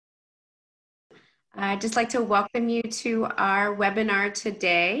I'd just like to welcome you to our webinar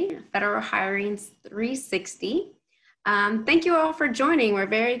today, Federal Hiring 360. Thank you all for joining. We're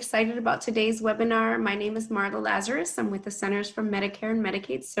very excited about today's webinar. My name is Marla Lazarus. I'm with the Centers for Medicare and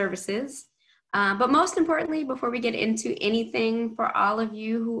Medicaid Services. But most importantly, before we get into anything, for all of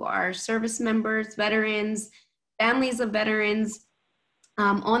you who are service members, veterans, families of veterans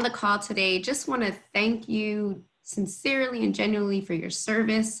on the call today, just want to thank you sincerely and genuinely for your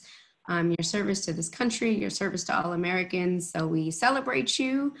service to this country, your service to all Americans. So we celebrate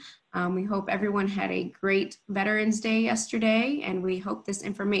you. We hope everyone had a great Veterans Day yesterday, and we hope this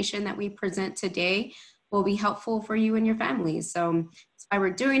information that we present today will be helpful for you and your families. So that's why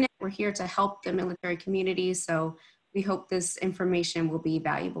we're doing it. We're here to help the military community. So we hope this information will be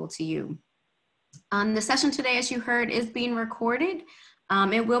valuable to you. The session today, as you heard, is being recorded.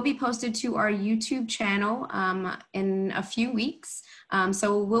 It will be posted to our YouTube channel in a few weeks.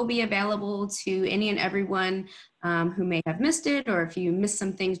 So it will be available to any and everyone who may have missed it, or if you missed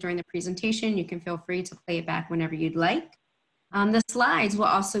some things during the presentation, you can feel free to play it back whenever you'd like. The slides will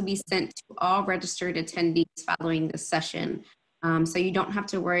also be sent to all registered attendees following this session. So you don't have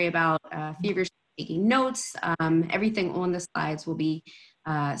to worry about if you're taking notes. Everything on the slides will be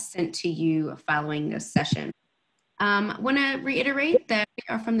sent to you following this session. I want to reiterate that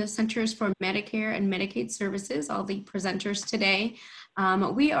we are from the Centers for Medicare and Medicaid Services, all the presenters today.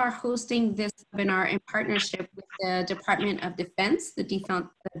 We are hosting this webinar in partnership with the Department of Defense, the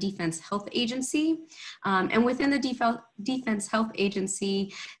Defense Health Agency, and within the Defense Health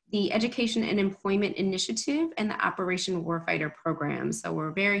Agency, the Education and Employment Initiative and the Operation Warfighter Program. So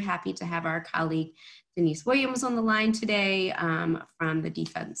we're very happy to have our colleague Denise Williams on the line today from the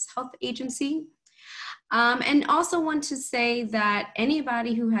Defense Health Agency. And also want to say that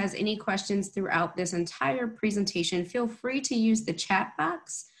anybody who has any questions throughout this entire presentation, feel free to use the chat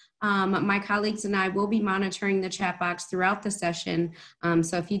box. My colleagues and I will be monitoring the chat box throughout the session.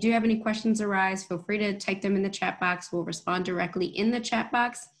 So if you do have any questions arise, feel free to type them in the chat box. We'll respond directly in the chat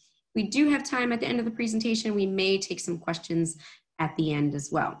box. We do have time at the end of the presentation. We may take some questions at the end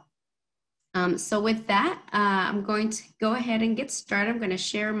as well. So with that, I'm going to go ahead and get started. I'm going to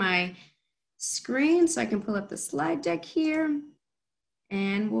share my screen so I can pull up the slide deck here,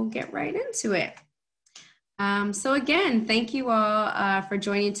 and we'll get right into it. So again, thank you all for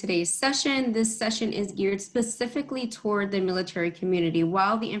joining today's session. This session is geared specifically toward the military community.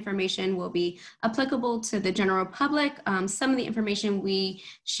 While the information will be applicable to the general public, some of the information we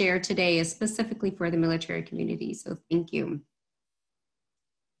share today is specifically for the military community, so thank you.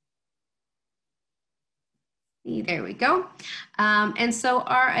 There we go. And so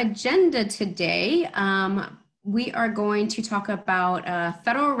our agenda today, we are going to talk about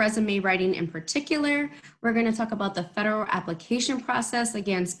federal resume writing in particular. We're going to talk about the federal application process,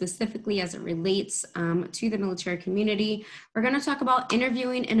 again, specifically as it relates to the military community. We're going to talk about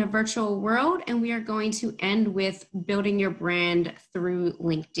interviewing in a virtual world, and we are going to end with building your brand through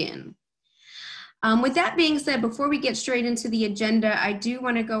LinkedIn. With that being said, before we get straight into the agenda, I do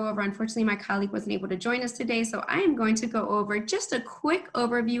want to go over, unfortunately, my colleague wasn't able to join us today, so I am going to go over just a quick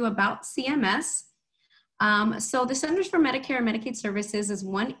overview about CMS. So the Centers for Medicare and Medicaid Services is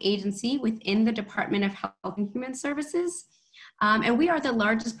one agency within the Department of Health and Human Services. And we are the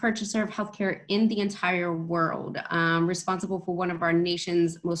largest purchaser of healthcare in the entire world, responsible for one of our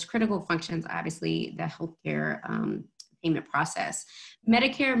nation's most critical functions, obviously, the healthcare payment process.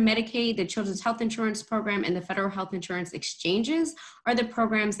 Medicare, Medicaid, the Children's Health Insurance Program, and the Federal Health Insurance Exchanges are the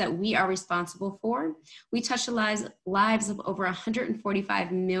programs that we are responsible for. We touch the lives of over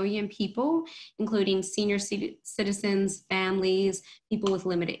 145 million people, including senior citizens, families, people with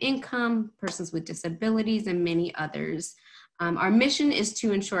limited income, persons with disabilities, and many others. Our mission is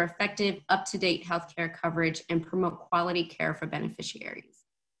to ensure effective, up-to-date healthcare coverage and promote quality care for beneficiaries.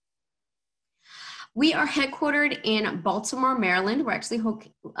 We are headquartered in Baltimore, Maryland. We're actually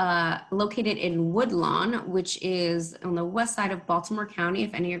located in Woodlawn, which is on the west side of Baltimore County,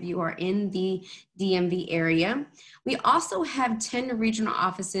 if any of you are in the DMV area. We also have 10 regional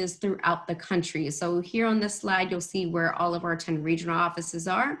offices throughout the country. So here on this slide, you'll see where all of our 10 regional offices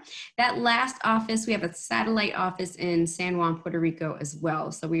are. That last office, we have a satellite office in San Juan, Puerto Rico as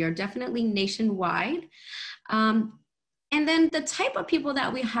well. So we are definitely nationwide. And then the type of people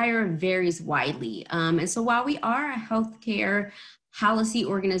that we hire varies widely. And so while we are a healthcare policy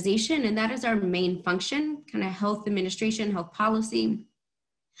organization, and that is our main function, kind of health administration, health policy.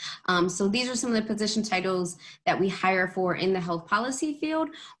 So these are some of the position titles that we hire for in the health policy field.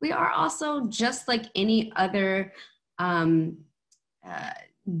 We are also, just like any other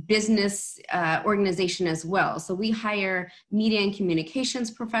business organization as well. So we hire media and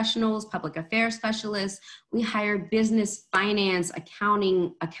communications professionals, public affairs specialists. We hire business, finance,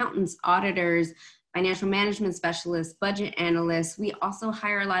 accounting, accountants, auditors, financial management specialists, budget analysts. We also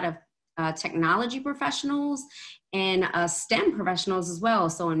hire a lot of technology professionals and STEM professionals as well.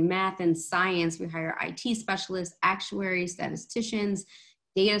 So in math and science, we hire IT specialists, actuaries, statisticians,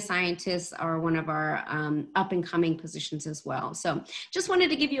 data scientists are one of our up and coming positions as well. So just wanted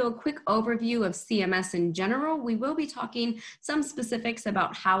to give you a quick overview of CMS in general. We will be talking some specifics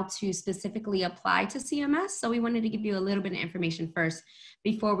about how to specifically apply to CMS. So we wanted to give you a little bit of information first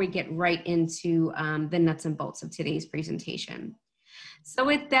before we get right into the nuts and bolts of today's presentation. So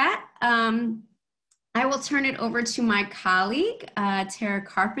with that, I will turn it over to my colleague, Tara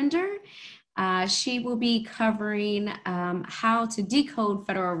Carpenter. She will be covering how to decode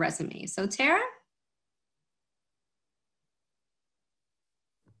federal resumes. So Tara?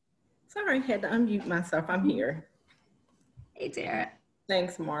 Sorry, I had to unmute myself. I'm here. Hey, Tara.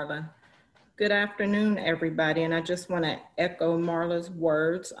 Thanks, Marla. Good afternoon, everybody. And I just want to echo Marla's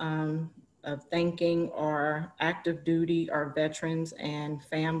words of thanking our active duty, our veterans and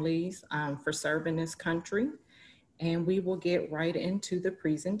families for serving this country. And we will get right into the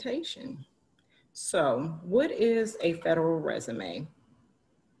presentation. So, what is a federal resume?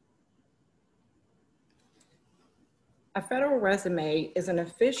 A federal resume is an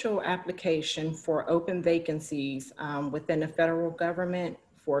official application for open vacancies within the federal government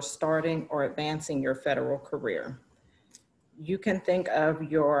for starting or advancing your federal career. You can think of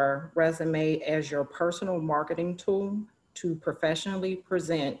your resume as your personal marketing tool to professionally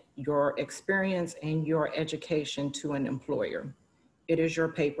present your experience and your education to an employer. It is your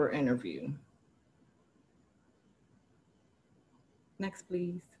paper interview. Next,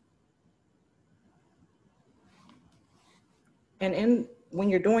 please. And when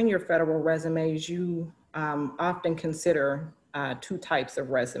you're doing your federal resumes, you often consider two types of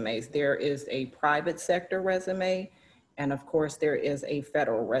resumes. There is a private sector resume, and of course, there is a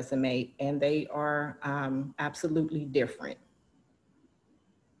federal resume, and they are absolutely different.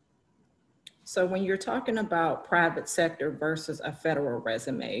 So when you're talking about private sector versus a federal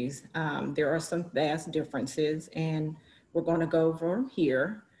resumes, there are some vast differences, and we're going to go over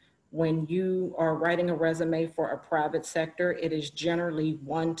here. When you are writing a resume for a private sector, it is generally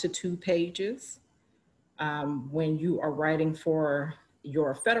 1 to 2 pages. When you are writing for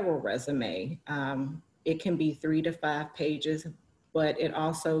your federal resume, it can be 3 to 5 pages, but it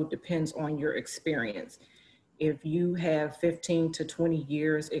also depends on your experience. If you have 15 to 20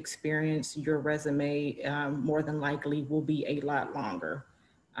 years experience, your resume more than likely will be a lot longer.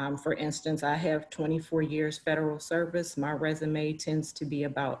 For instance, I have 24 years federal service. My resume tends to be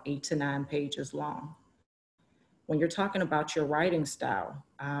about 8 to 9 pages long. When you're talking about your writing style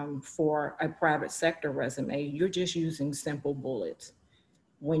for a private sector resume, you're just using simple bullets.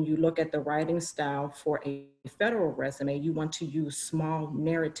 When you look at the writing style for a federal resume, you want to use small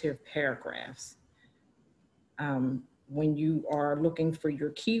narrative paragraphs. When you are looking for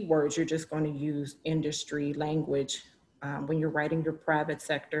your keywords, you're just going to use industry language. When you're writing your private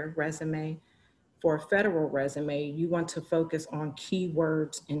sector resume. For a federal resume, you want to focus on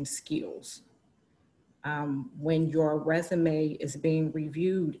keywords and skills. When your resume is being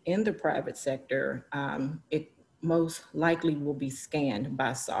reviewed in the private sector, it most likely will be scanned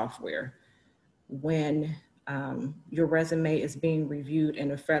by software. When your resume is being reviewed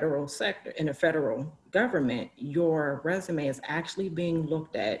in a federal sector, in a federal government, your resume is actually being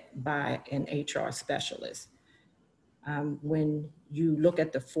looked at by an HR specialist. When you look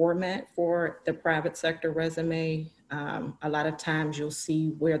at the format for the private sector resume, a lot of times you'll see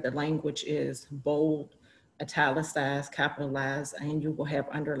where the language is bold, italicized, capitalized, and you will have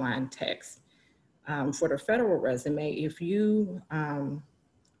underlined text. For the federal resume, if you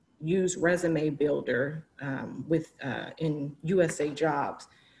use Resume Builder in USA Jobs,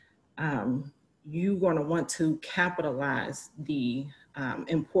 you're going to want to capitalize the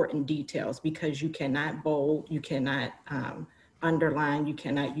important details because you cannot bold, you cannot underline, you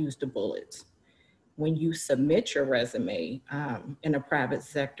cannot use the bullets. When you submit your resume in a private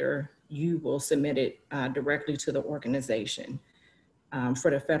sector, you will submit it directly to the organization. For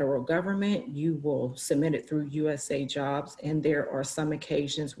the federal government, you will submit it through USA Jobs, and there are some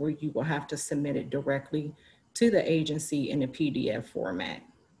occasions where you will have to submit it directly to the agency in a PDF format.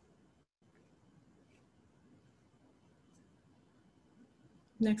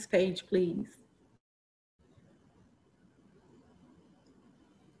 Next page, please.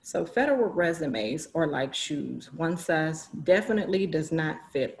 So federal resumes are like shoes. One size definitely does not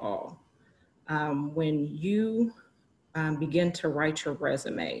fit all. When you begin to write your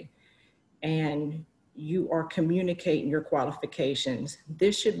resume and you are communicating your qualifications,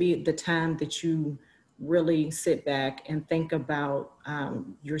 this should be the time that you really sit back and think about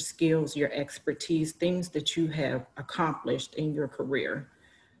your skills, your expertise, things that you have accomplished in your career.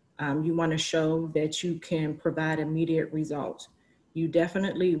 You want to show that you can provide immediate results. You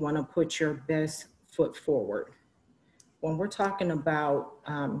definitely want to put your best foot forward. When we're talking about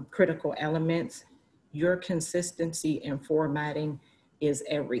critical elements, your consistency in formatting is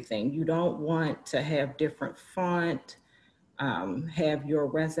everything. You don't want to have different font, have your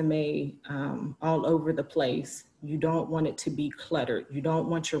resume all over the place. You don't want it to be cluttered. You don't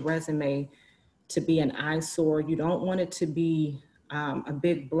want your resume to be an eyesore. You don't want it to be a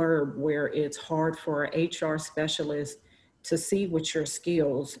big blurb where it's hard for an HR specialist to see what your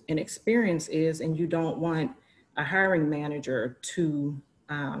skills and experience is, and you don't want a hiring manager to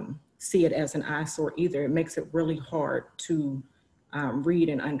see it as an eyesore either. It makes it really hard to read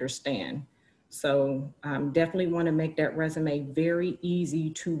and understand. So definitely want to make that resume very easy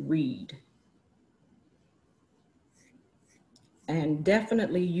to read. And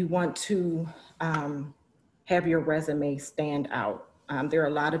definitely you want to have your resume stand out. There are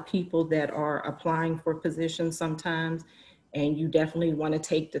a lot of people that are applying for positions sometimes, and you definitely want to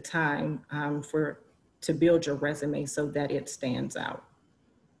take the time to build your resume so that it stands out.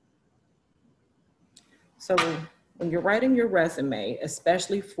 So when you're writing your resume,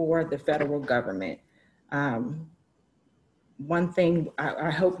 especially for the federal government, one thing I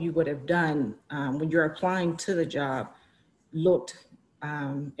hope you would have done when you're applying to the job, look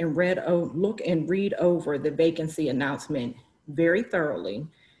and read over the vacancy announcement very thoroughly,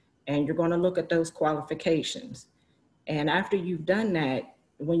 and you're going to look at those qualifications. And after you've done that,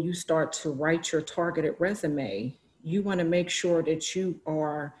 when you start to write your targeted resume, you want to make sure that you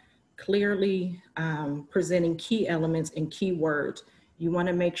are clearly presenting key elements and keywords. You want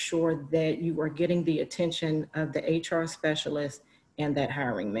to make sure that you are getting the attention of the HR specialist and that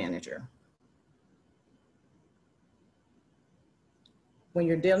hiring manager. When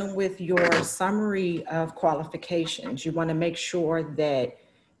you're dealing with your summary of qualifications, you want to make sure that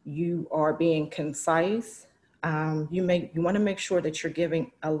you are being concise. You want to make sure that you're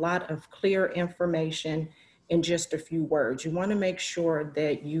giving a lot of clear information in just a few words. You want to make sure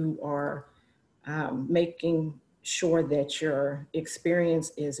that you are making sure that your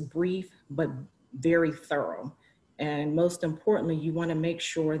experience is brief but very thorough. And most importantly, you want to make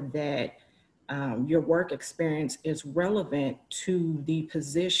sure that your work experience is relevant to the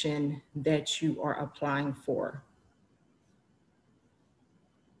position that you are applying for.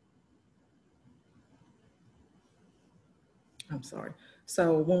 I'm sorry.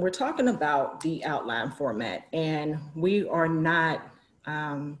 So when we're talking about the outline format, and we are not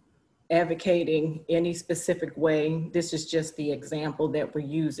advocating any specific way, this is just the example that we're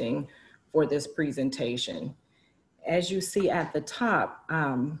using for this presentation. As you see at the top,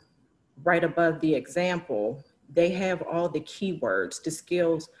 right above the example, they have all the keywords. The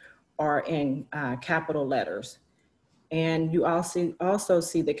skills are in capital letters. And you also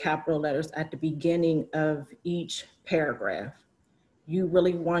see the capital letters at the beginning of each paragraph. You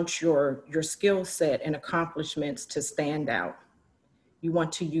really want your skill set and accomplishments to stand out. You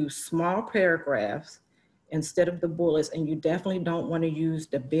want to use small paragraphs instead of the bullets, and you definitely don't want to use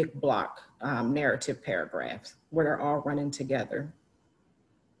the big block narrative paragraphs where they're all running together.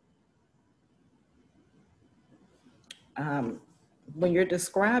 When you're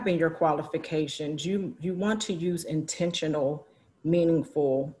describing your qualifications, you want to use intentional,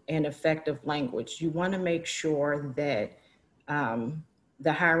 meaningful, and effective language. You want to make sure that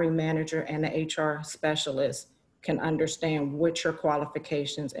the hiring manager and the HR specialist can understand what your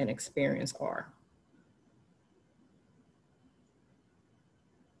qualifications and experience are.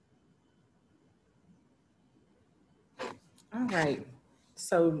 All right.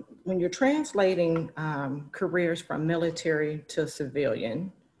 So when you're translating careers from military to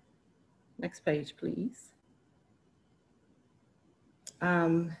civilian, next page, please.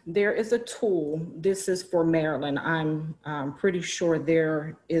 There is a tool. This is for Maryland. I'm pretty sure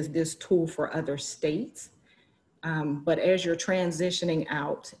there is this tool for other states. But as you're transitioning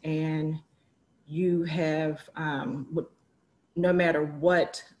out and you have, no matter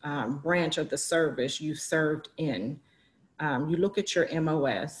what branch of the service you served in, you look at your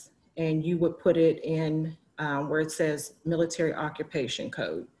MOS and you would put it in where it says military occupation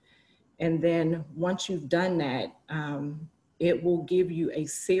code. And then once you've done that, it will give you a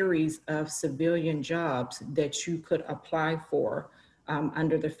series of civilian jobs that you could apply for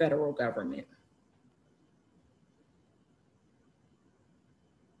under the federal government.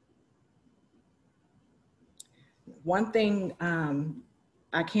 One thing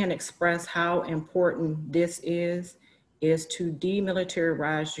I can't express how important this is to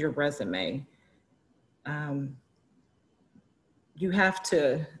demilitarize your resume. You have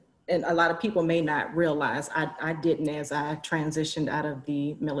to, and a lot of people may not realize, I didn't as I transitioned out of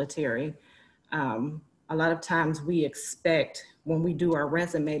the military. A lot of times we expect when we do our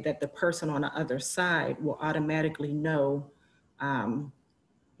resume that the person on the other side will automatically know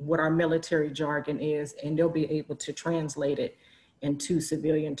what our military jargon is, and they'll be able to translate it into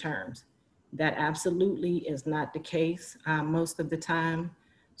civilian terms. That absolutely is not the case most of the time.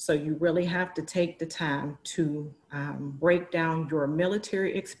 So you really have to take the time to break down your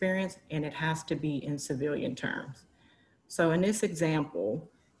military experience, and it has to be in civilian terms. So in this example,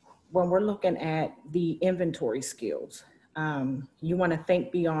 when we're looking at the inventory skills, you want to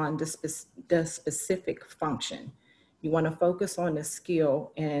think beyond the specific function. You want to focus on the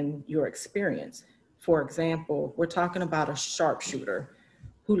skill and your experience. For example, we're talking about a sharpshooter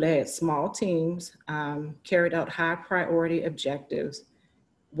who led small teams, carried out high priority objectives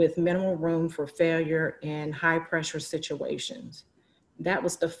with minimal room for failure in high pressure situations. That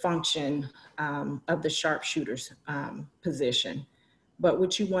was the function of the sharpshooter's position. But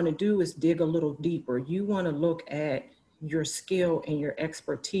what you want to do is dig a little deeper. You want to look at your skill and your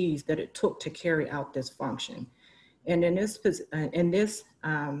expertise that it took to carry out this function. And in this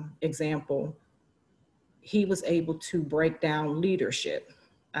example, he was able to break down leadership.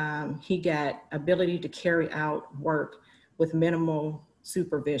 He got ability to carry out work with minimal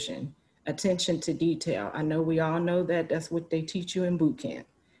supervision, attention to detail. I know we all know that that's what they teach you in boot camp.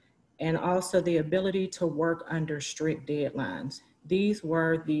 And also the ability to work under strict deadlines. These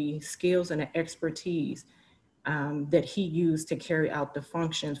were the skills and the expertise that he used to carry out the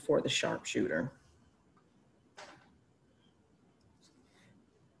functions for the sharpshooter.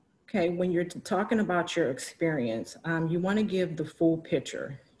 Okay, when you're talking about your experience, you want to give the full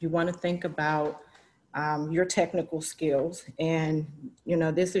picture. You want to think about your technical skills, and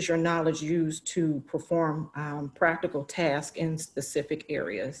this is your knowledge used to perform practical tasks in specific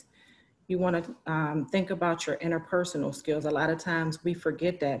areas. You want to think about your interpersonal skills. A lot of times we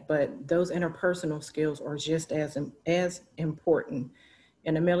forget that, but those interpersonal skills are just as important.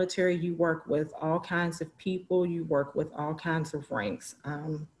 In the military, you work with all kinds of people, you work with all kinds of ranks.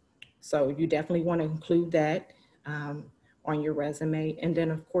 So you definitely want to include that on your resume. And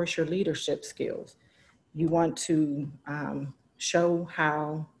then of course, your leadership skills. You want to show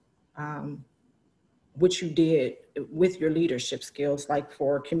how, what you did with your leadership skills, like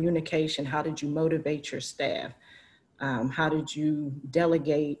for communication, how did you motivate your staff? How did you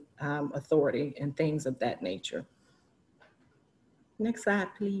delegate authority and things of that nature? Next slide,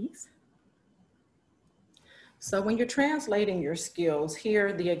 please. So when you're translating your skills,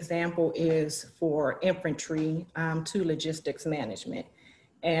 here the example is for infantry to logistics management.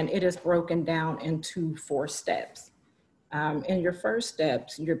 And it is broken down into 4 steps. In your first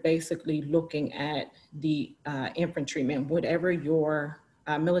steps, you're basically looking at the infantryman, whatever your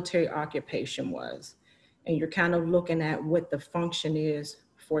military occupation was. And you're kind of looking at what the function is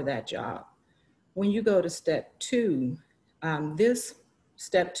for that job. When you go to step 2, this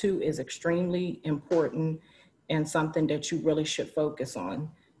step 2 is extremely important and something that you really should focus on.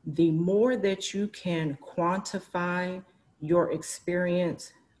 The more that you can quantify your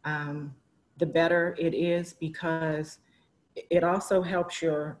experience, the better it is, because it also helps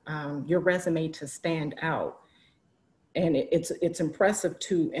your resume to stand out. And it's impressive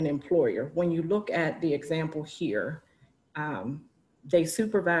to an employer. When you look at the example here, they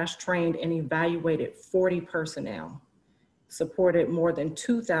supervised, trained, and evaluated 40 personnel, supported more than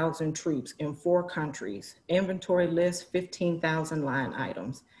 2,000 troops in 4 countries, inventory list 15,000 line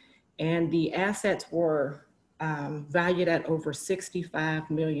items, and the assets were valued at over $65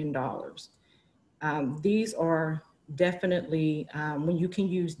 million. These are definitely, when you can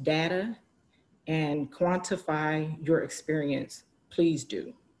use data and quantify your experience, please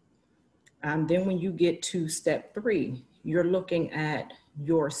do. Then when you get to step 3, you're looking at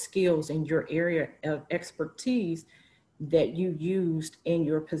your skills and your area of expertise that you used in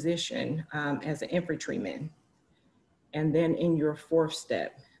your position as an infantryman. And then in your 4th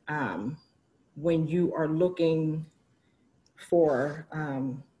step, when you are looking for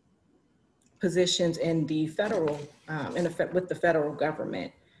positions in the federal, with the federal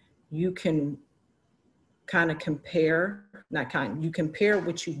government, you can kind of compare, you compare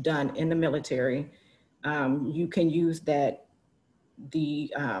what you've done in the military. You can use that,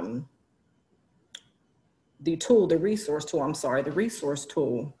 the resource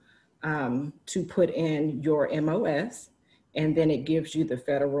tool to put in your MOS, And then it gives you the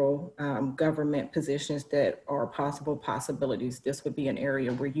federal government positions that are possible possibilities. This would be an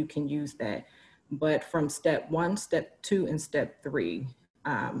area where you can use that. But from step 1, step 2, and step 3,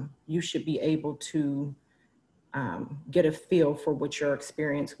 you should be able to get a feel for what your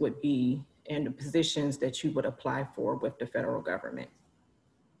experience would be and the positions that you would apply for with the federal government.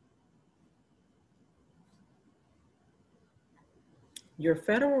 Your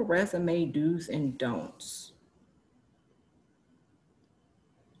federal resume do's and don'ts.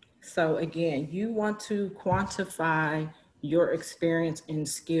 So again, you want to quantify your experience and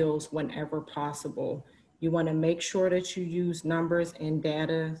skills whenever possible. You want to make sure that you use numbers and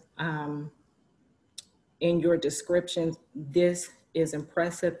data in your descriptions. This is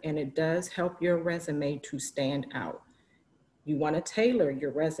impressive and it does help your resume to stand out. You want to tailor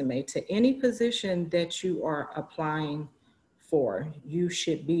your resume to any position that you are applying for. You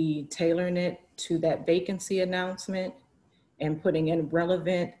should be tailoring it to that vacancy announcement and putting in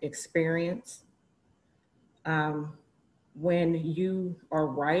relevant experience. When you are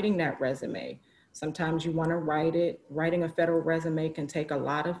writing that resume, sometimes you want to write it. Writing a federal resume can take a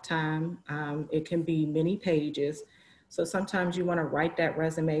lot of time. It can be many pages. So sometimes you want to write that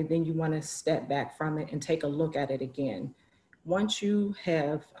resume, then you want to step back from it and take a look at it again. Once you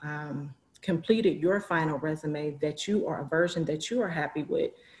have completed your final resume a version that you are happy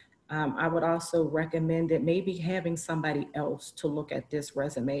with, I would also recommend that maybe having somebody else to look at this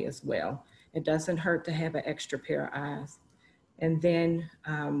resume as well. It doesn't hurt to have an extra pair of eyes. And then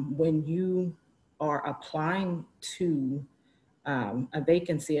when you are applying to a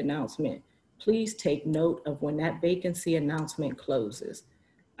vacancy announcement, please take note of when that vacancy announcement closes.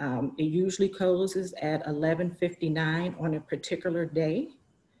 It usually closes at 11:59 on a particular day.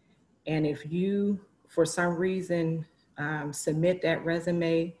 And if you, for some reason, submit that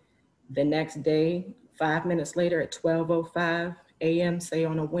resume the next day, 5 minutes later at 12:05 a.m., say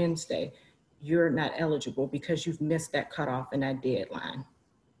on a Wednesday, you're not eligible because you've missed that cutoff and that deadline.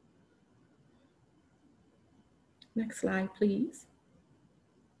 Next slide, please.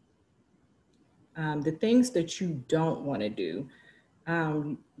 The things that you don't want to do,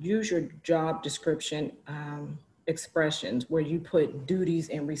 use your job description expressions where you put duties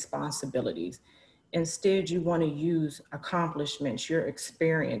and responsibilities. Instead, you want to use accomplishments, your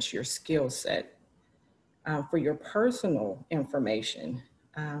experience, your skill set. For your personal information,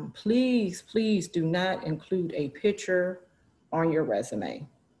 please do not include a picture on your resume.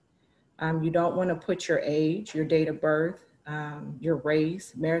 You don't want to put your age, your date of birth, your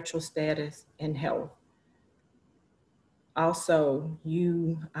race, marital status, and health. Also,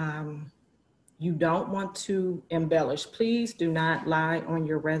 you don't want to embellish. Please do not lie on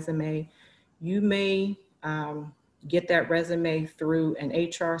your resume. You may get that resume through an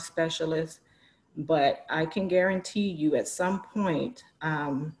HR specialist, but I can guarantee you at some point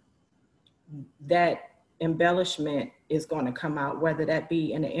that embellishment is going to come out, whether that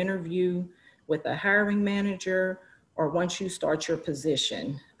be in an interview with a hiring manager or once you start your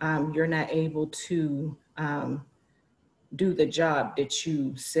position, you're not able to do the job that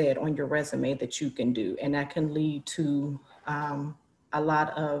you said on your resume that you can do. And that can lead to a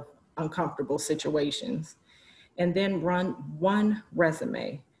lot of uncomfortable situations. And then run one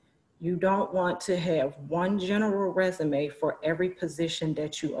resume. You don't want to have one general resume for every position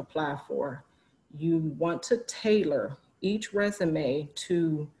that you apply for. You want to tailor each resume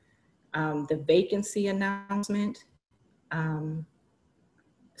to the vacancy announcement,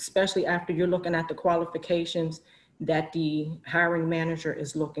 especially after you're looking at the qualifications that the hiring manager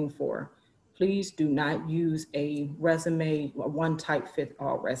is looking for. Please do not use a resume, a one type fit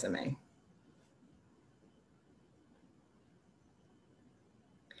all resume.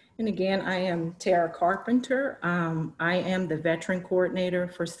 And again, I am Tara Carpenter. I am the veteran coordinator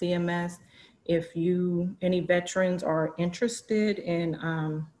for CMS. If any veterans are interested in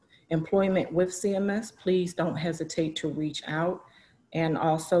employment with CMS, please don't hesitate to reach out. And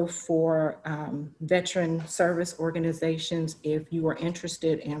also for veteran service organizations, if you are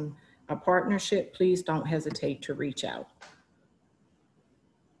interested in a partnership, please don't hesitate to reach out.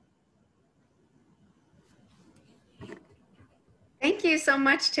 Thank you so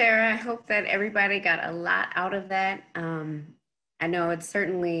much, Tara. I hope that everybody got a lot out of that. I know it's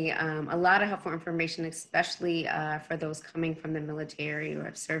certainly a lot of helpful information, especially for those coming from the military or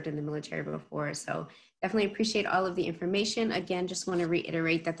have served in the military before. So definitely appreciate all of the information. Again, just want to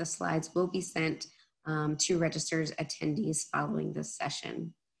reiterate that the slides will be sent to registered attendees following this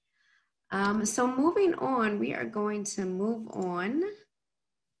session. So moving on, we are going to move on.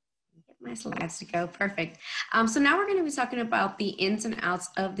 Get My slides to go, perfect. So now we're going to be talking about the ins and outs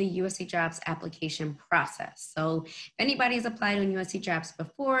of the USA Jobs application process. So if anybody's applied on USA Jobs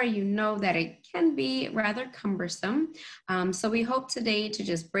before, you know that it can be rather cumbersome. So we hope today to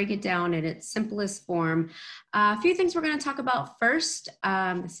just break it down in its simplest form. A few things we're going to talk about first.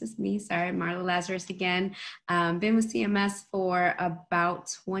 This is me, sorry, Marla Lazarus again. Been with CMS for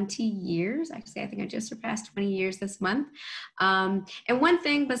about 20 years. Actually, I think I just surpassed 20 years this month. And one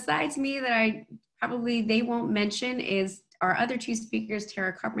thing besides me that they won't mention is our other two speakers,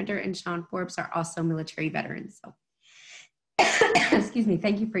 Tara Carpenter and Sean Forbes, are also military veterans. So, excuse me,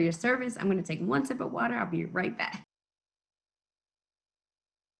 thank you for your service. I'm going to take one sip of water. I'll be right back.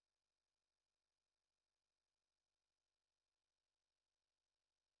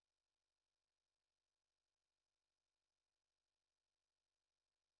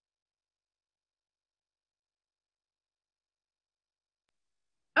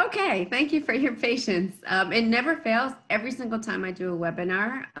 Okay, thank you for your patience. It never fails. Every single time I do a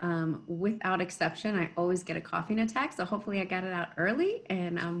webinar, without exception, I always get a coughing attack. So hopefully I got it out early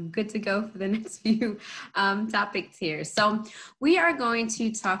and I'm good to go for the next few topics here. So we are going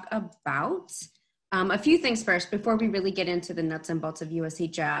to talk about a few things first before we really get into the nuts and bolts of USA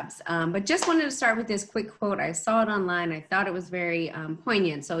Jobs. But just wanted to start with this quick quote. I saw it online. I thought it was very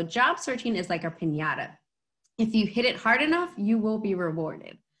poignant. So job searching is like a piñata. If you hit it hard enough, you will be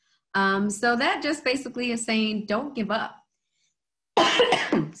rewarded. So that just basically is saying, don't give up.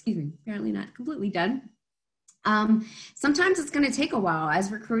 Excuse me, apparently not completely done. Sometimes it's going to take a while.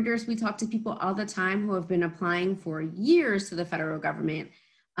 As recruiters, we talk to people all the time who have been applying for years to the federal government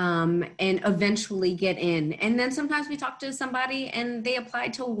and eventually get in. And then sometimes we talk to somebody and they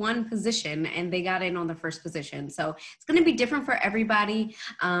applied to one position and they got in on the first position. So it's going to be different for everybody.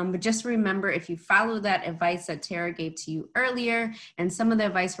 But just remember, if you follow that advice that Tara gave to you earlier, and some of the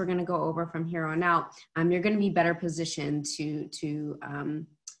advice we're going to go over from here on out, you're going to be better positioned to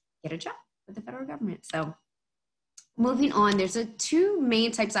get a job with the federal government. So moving on, there's two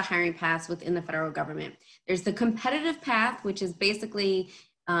main types of hiring paths within the federal government. There's the competitive path, which is basically,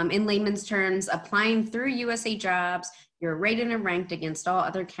 in layman's terms, applying through USA Jobs. You're rated and ranked against all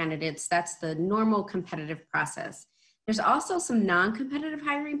other candidates. That's the normal competitive process. There's also some non-competitive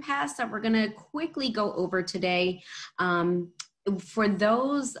hiring paths that we're going to quickly go over today. For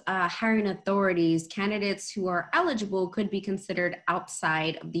those hiring authorities, candidates who are eligible could be considered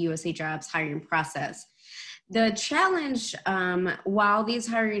outside of the USA Jobs hiring process. The challenge, while these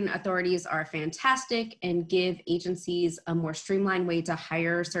hiring authorities are fantastic and give agencies a more streamlined way to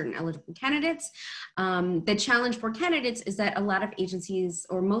hire certain eligible candidates, the challenge for candidates is that a lot of agencies,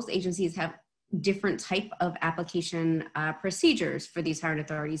 or most agencies, have different type of application procedures for these hiring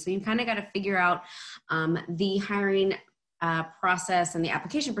authorities. So you kind of got to figure out the hiring process and the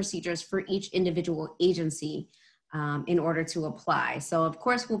application procedures for each individual agency in order to apply. So of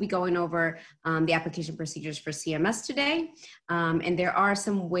course, we'll be going over the application procedures for CMS today. And there are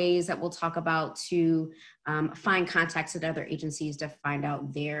some ways that we'll talk about to find contacts at other agencies to find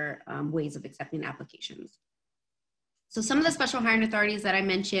out their ways of accepting applications. So some of the special hiring authorities that I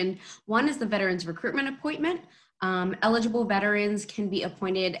mentioned, one is the Veterans Recruitment Appointment. Eligible veterans can be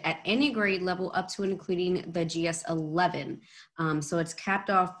appointed at any grade level up to and including the GS-11. So it's capped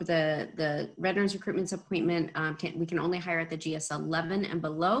off for the Veterans Recruitment Appointment. We can only hire at the GS-11 and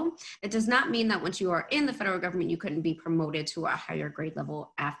below. It does not mean that once you are in the federal government, you couldn't be promoted to a higher grade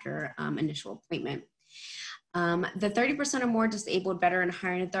level after initial appointment. The 30% or more disabled veteran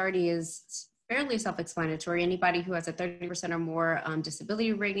hiring authority is fairly self-explanatory. Anybody who has a 30% or more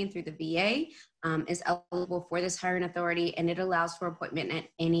disability rating through the VA is eligible for this hiring authority, and it allows for appointment at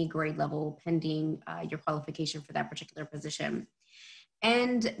any grade level pending your qualification for that particular position.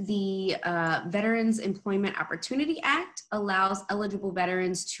 And the Veterans Employment Opportunity Act allows eligible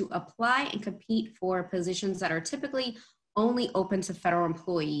veterans to apply and compete for positions that are typically only open to federal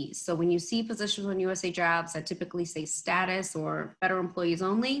employees. So when you see positions on USA Jobs that typically say status or federal employees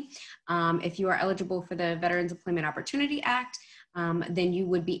only, if you are eligible for the Veterans Employment Opportunity Act, then you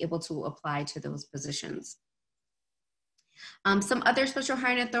would be able to apply to those positions. Some other special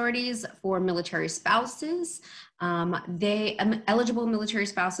hiring authorities for military spouses. Eligible military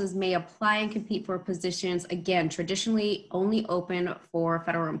spouses may apply and compete for positions, again, traditionally only open for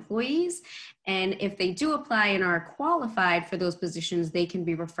federal employees. And if they do apply and are qualified for those positions, they can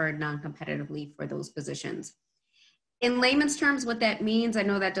be referred non-competitively for those positions. In layman's terms, what that means, I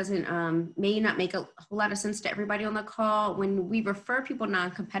know that doesn't may not make a whole lot of sense to everybody on the call. When we refer people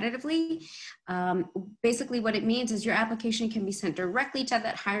non-competitively, basically what it means is your application can be sent directly to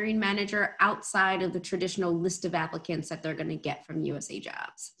that hiring manager outside of the traditional list of applicants that they're going to get from USA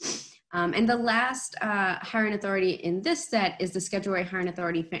Jobs. And the last hiring authority in this set is the Schedule A hiring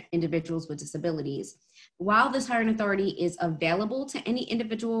authority for individuals with disabilities. While this hiring authority is available to any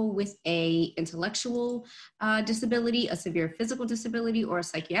individual with a intellectual disability, a severe physical disability, or a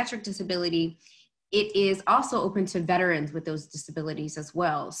psychiatric disability, it is also open to veterans with those disabilities as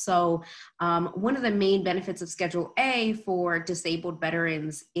well. So one of the main benefits of Schedule A for disabled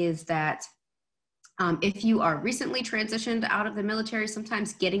veterans is that if you are recently transitioned out of the military,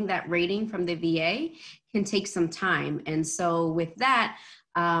 sometimes getting that rating from the VA can take some time. And so with that,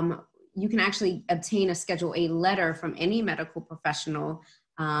 you can actually obtain a Schedule A letter from any medical professional,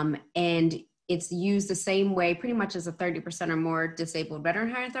 and it's used the same way pretty much as a 30% or more disabled veteran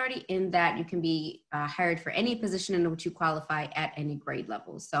hiring authority, in that you can be hired for any position in which you qualify at any grade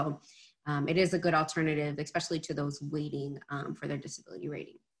level. So it is a good alternative, especially to those waiting for their disability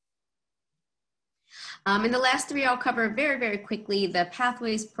rating. And the last three I'll cover very, very quickly. The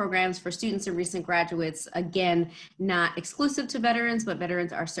Pathways programs for students and recent graduates, again, not exclusive to veterans, but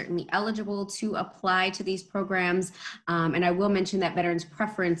veterans are certainly eligible to apply to these programs. And I will mention that Veterans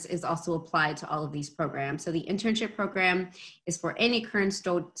Preference is also applied to all of these programs. So the internship program is for any current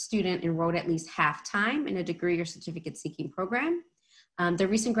student enrolled at least half-time in a degree or certificate seeking program. The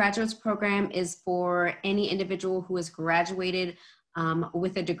Recent Graduates program is for any individual who has graduated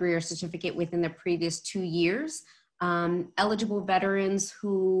with a degree or certificate within the previous 2 years. Eligible veterans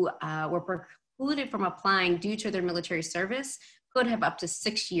who were precluded from applying due to their military service could have up to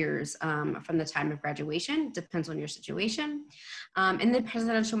 6 years from the time of graduation, depends on your situation. And the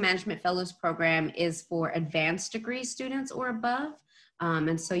Presidential Management Fellows program is for advanced degree students or above.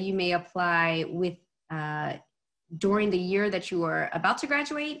 And so you may apply with during the year that you are about to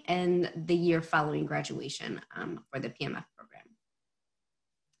graduate and the year following graduation for the PMF program.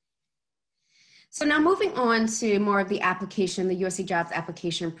 So now moving on to more of the application, the USA Jobs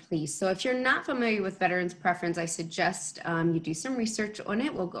application piece. So if you're not familiar with Veterans Preference, I suggest you do some research on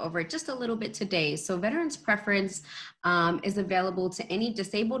it. We'll go over it just a little bit today. So Veterans Preference is available to any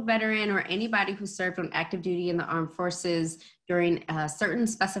disabled veteran or anybody who served on active duty in the armed forces during certain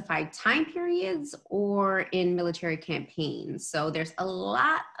specified time periods or in military campaigns. So there's a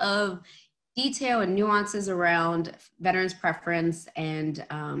lot of detail and nuances around Veterans Preference and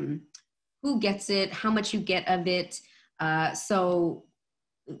who gets it, how much you get of it. So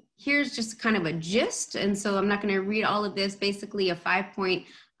here's just kind of a gist. And so I'm not going to read all of this. Basically a 5-point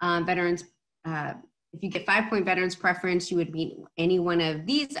veterans, if you get 5-point veterans preference, you would meet any one of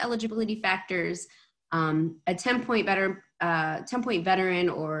these eligibility factors. A 10-point veteran,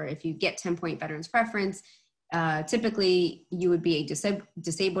 or if you get 10-point veterans preference, typically you would be a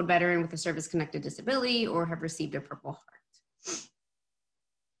disabled veteran with a service-connected disability or have received a Purple Heart.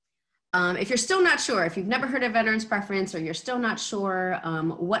 If you're still not sure, if you've never heard of Veterans Preference, or you're still not sure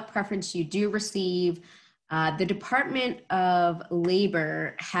what preference you do receive, the Department of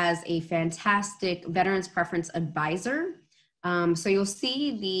Labor has a fantastic Veterans Preference Advisor. So you'll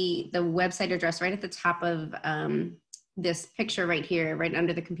see the website address right at the top of this picture right here, right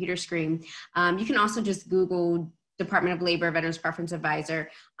under the computer screen. You can also just Google Department of Labor Veterans Preference Advisor.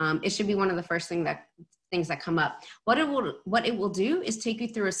 It should be one of the first things that come up. What it will do is take you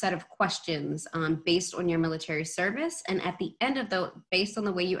through a set of questions based on your military service. And at the end of based on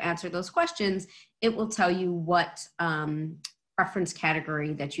the way you answer those questions, it will tell you what preference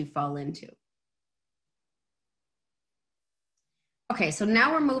category that you fall into. Okay, so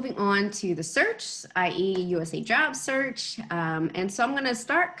now we're moving on to the search, i.e. USA Jobs search. And so I'm gonna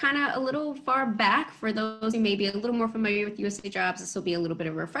start kind of a little far back. For those who may be a little more familiar with USA Jobs, this will be a little bit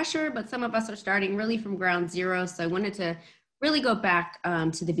of a refresher, but some of us are starting really from ground zero. So I wanted to really go back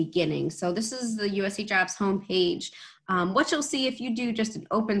to the beginning. So this is the USA Jobs homepage. What you'll see if you do just an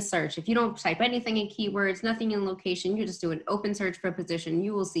open search, if you don't type anything in keywords, nothing in location, you just do an open search for a position,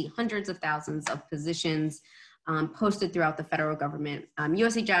 you will see hundreds of thousands of positions posted throughout the federal government.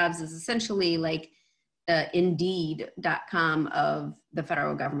 USA Jobs is essentially like the Indeed.com of the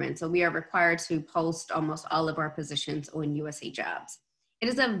federal government. So we are required to post almost all of our positions on USA Jobs. It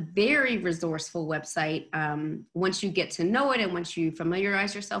is a very resourceful website once you get to know it and once you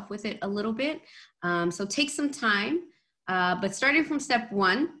familiarize yourself with it a little bit. So take some time, but starting from step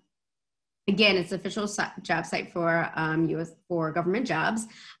one, again, it's the official job site for government jobs.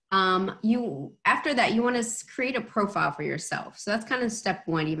 After that, you want to create a profile for yourself. So that's kind of step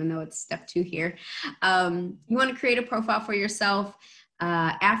one, even though it's step two here. You want to create a profile for yourself.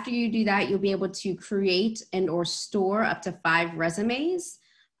 After you do that, you'll be able to create and or store up to 5 resumes.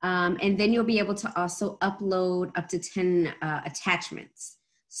 And then you'll be able to also upload up to 10 attachments.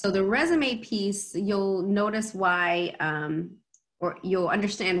 So the resume piece, you'll notice why or you'll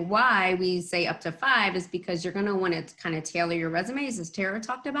understand why we say up to 5 is because you're going to want to kind of tailor your resumes, as Tara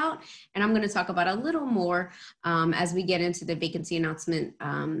talked about. And I'm going to talk about a little more as we get into the vacancy announcement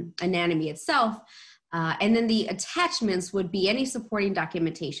anatomy itself. And then the attachments would be any supporting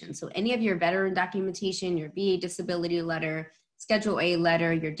documentation. So any of your veteran documentation, your VA disability letter, Schedule A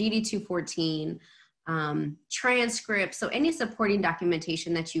letter, your DD-214, transcripts, so any supporting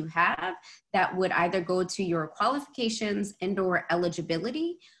documentation that you have that would either go to your qualifications and or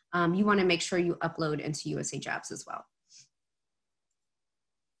eligibility, you want to make sure you upload into USA Jobs as well.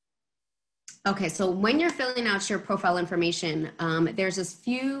 Okay, so when you're filling out your profile information, there's a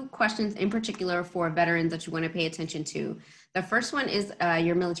few questions in particular for veterans that you want to pay attention to. The first one is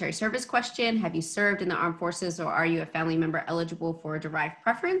your military service question. Have you served in the armed forces, or are you a family member eligible for a derived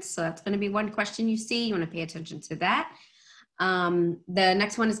preference? So that's going to be one question you see. You want to pay attention to that. The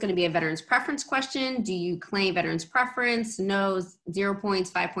next one is going to be a veteran's preference question. Do you claim veteran's preference? No, 0 points,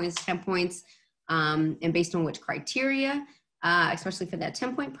 5 points, 10 points, and based on which criteria, especially for that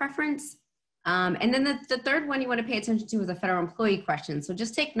 10-point preference. And then the third one you want to pay attention to is a federal employee question. So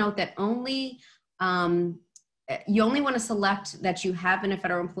just take note that you only want to select that you have been a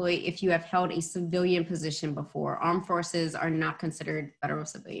federal employee if you have held a civilian position before. Armed forces are not considered federal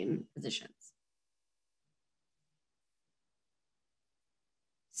civilian positions.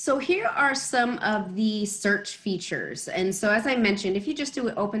 So here are some of the search features. And so as I mentioned, if you just do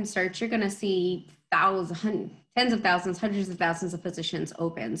an open search, you're going to see thousands, tens of thousands, hundreds of thousands of positions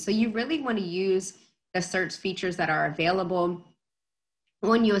open. So you really want to use the search features that are available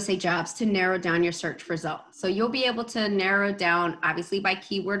on USA Jobs to narrow down your search results. So you'll be able to narrow down, obviously by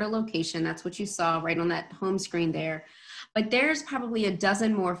keyword or location. That's what you saw right on that home screen there. But there's probably a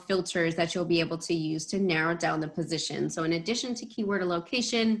dozen more filters that you'll be able to use to narrow down the position. So in addition to keyword or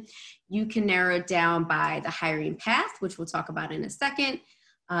location, you can narrow it down by the hiring path, which we'll talk about in a second,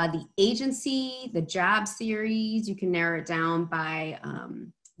 the agency, the job series. You can narrow it down by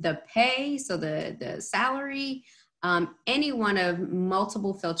the pay, so the salary. Any one of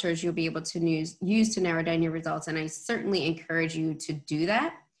multiple filters you'll be able to use to narrow down your results, and I certainly encourage you to do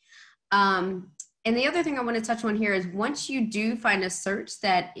that. And the other thing I want to touch on here is once you do find a search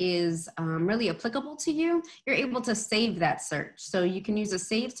that is really applicable to you, you're able to save that search. So you can use a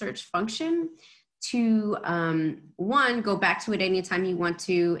save search function to one, go back to it anytime you want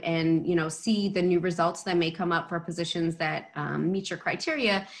to and see the new results that may come up for positions that meet your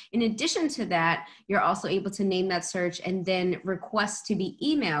criteria. In addition to that, you're also able to name that search and then request to be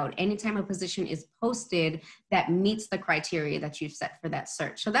emailed anytime a position is posted that meets the criteria that you've set for that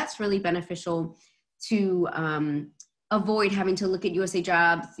search. So that's really beneficial to avoid having to look at USA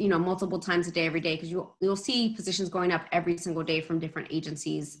Jobs, multiple times a day, every day, because you'll see positions going up every single day from different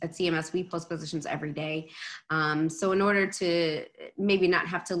agencies. At CMS, we post positions every day. So in order to maybe not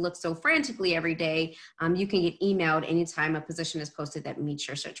have to look so frantically every day, you can get emailed anytime a position is posted that meets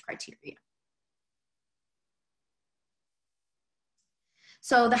your search criteria.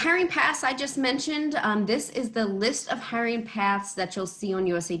 So the hiring paths I just mentioned, this is the list of hiring paths that you'll see on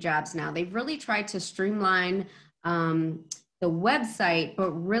USA Jobs now. They've really tried to streamline the website, but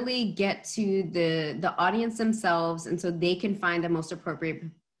really get to the audience themselves, and so they can find the most appropriate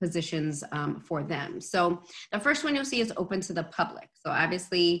positions for them. So the first one you'll see is open to the public. So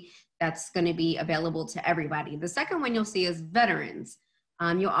obviously that's going to be available to everybody. The second one you'll see is veterans.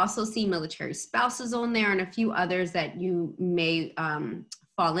 You'll also see military spouses on there and a few others that you may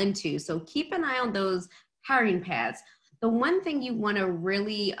fall into. So keep an eye on those hiring paths. The one thing you want to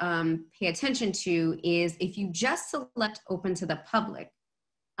really pay attention to is if you just select open to the public,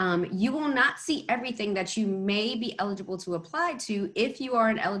 you will not see everything that you may be eligible to apply to if you are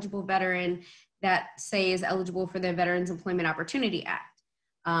an eligible veteran that, say, is eligible for the Veterans Employment Opportunity Act.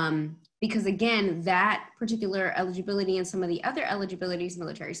 Because again, that particular eligibility and some of the other eligibilities,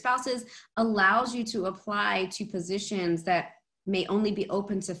 military spouses, allows you to apply to positions that may only be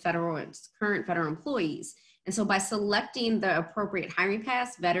open to current federal employees. And so by selecting the appropriate hiring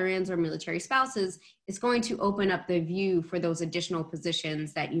paths, veterans or military spouses, it's going to open up the view for those additional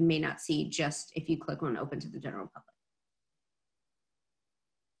positions that you may not see just if you click on open to the general public.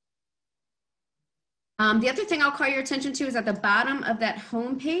 The other thing I'll call your attention to is at the bottom of that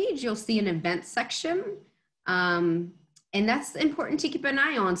home page, you'll see an event section. And that's important to keep an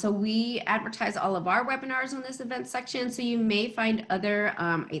eye on. So we advertise all of our webinars on this event section. So you may find other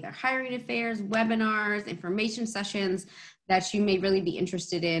either hiring affairs, webinars, information sessions that you may really be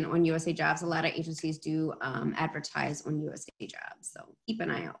interested in on USA Jobs. A lot of agencies do advertise on USA Jobs. So keep an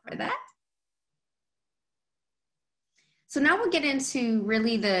eye out for that. So now we'll get into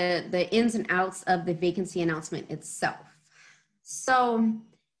really the ins and outs of the vacancy announcement itself. So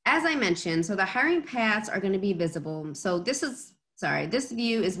as I mentioned, so the hiring paths are going to be visible. So this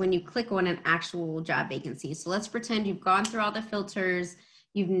view is when you click on an actual job vacancy. So let's pretend you've gone through all the filters,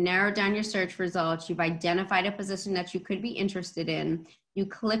 you've narrowed down your search results, you've identified a position that you could be interested in. You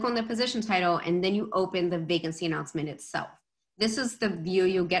click on the position title and then you open the vacancy announcement itself. This is the view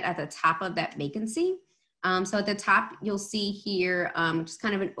you'll get at the top of that vacancy. So at the top, you'll see here just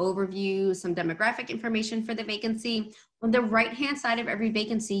kind of an overview, some demographic information for the vacancy. On the right-hand side of every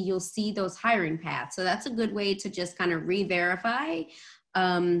vacancy, you'll see those hiring paths. So that's a good way to just kind of re-verify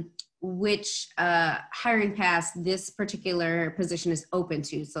which hiring paths this particular position is open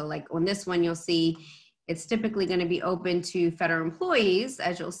to. So like on this one, you'll see it's typically going to be open to federal employees,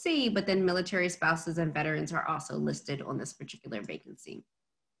 as you'll see, but then military spouses and veterans are also listed on this particular vacancy.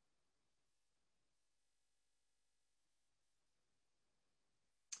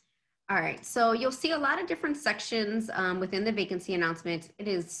 All right, so you'll see a lot of different sections within the vacancy announcement. It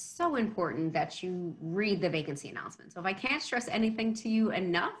is so important that you read the vacancy announcement. So if I can't stress anything to you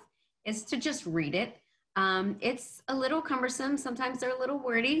enough, is to just read it. It's a little cumbersome. Sometimes they're a little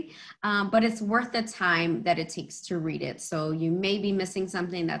wordy, but it's worth the time that it takes to read it. So you may be missing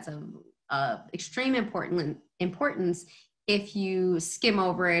something that's of extreme importance if you skim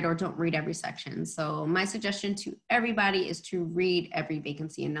over it or don't read every section. So my suggestion to everybody is to read every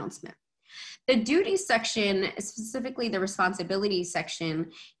vacancy announcement. The duty section, specifically the responsibility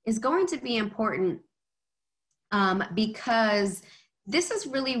section, is going to be important because this is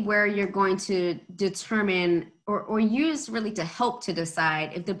really where you're going to determine or use really to help to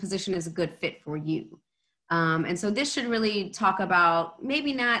decide if the position is a good fit for you. And so this should really talk about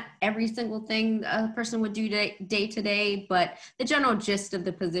maybe not every single thing a person would do day to day, but the general gist of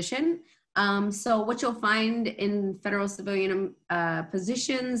the position. So what you'll find in federal civilian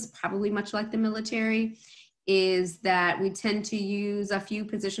positions, probably much like the military, is that we tend to use a few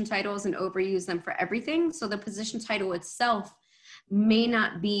position titles and overuse them for everything. So the position title itself may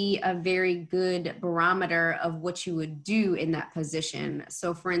not be a very good barometer of what you would do in that position.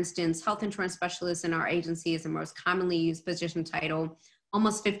 So for instance, health insurance specialist in our agency is the most commonly used position title.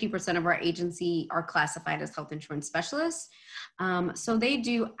 Almost 50% of our agency are classified as health insurance specialists. So they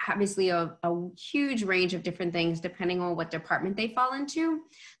do obviously a huge range of different things depending on what department they fall into.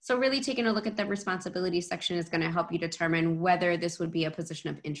 So really taking a look at the responsibility section is going to help you determine whether this would be a position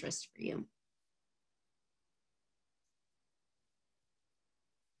of interest for you.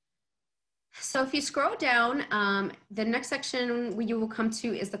 So if you scroll down, the next section you will come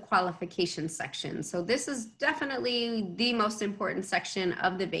to is the qualifications section. So this is definitely the most important section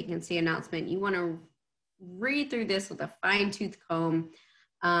of the vacancy announcement. You want to read through this with a fine-tooth comb.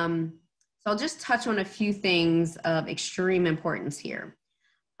 So I'll just touch on a few things of extreme importance here.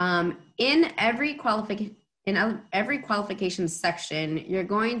 In every qualifications section, you're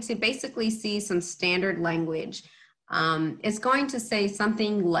going to basically see some standard language. It's going to say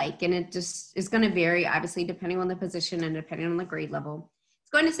something like, and it just is going to vary obviously depending on the position and depending on the grade level. It's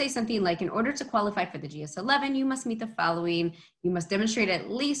going to say something like, in order to qualify for the GS-11, you must meet the following. You must demonstrate at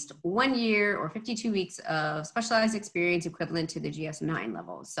least 1 year or 52 weeks of specialized experience equivalent to the GS-9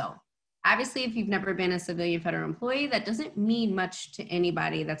 level. So obviously, if you've never been a civilian federal employee, that doesn't mean much to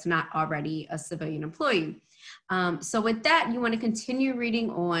anybody that's not already a civilian employee. So with that, you want to continue reading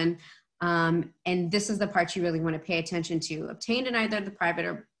on. And this is the part you really want to pay attention to. Obtained in either the private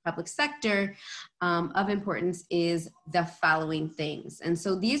or public sector of importance is the following things. And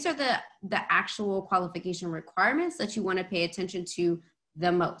so these are the actual qualification requirements that you want to pay attention to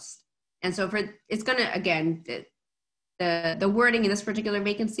the most. And so it's going to, again, the wording in this particular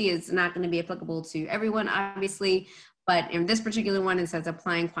vacancy is not going to be applicable to everyone, obviously. But in this particular one, it says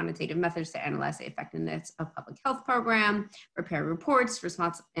applying quantitative methods to analyze the effectiveness of public health program, prepare reports,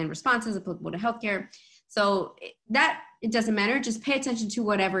 responses applicable to healthcare. So it doesn't matter. Just pay attention to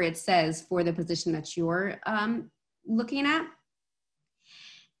whatever it says for the position that you're looking at.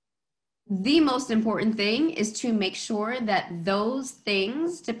 The most important thing is to make sure that those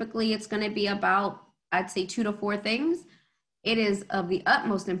things, typically it's going to be about, I'd say 2 to 4 things. It is of the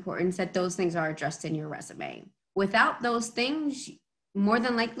utmost importance that those things are addressed in your resume. Without those things, more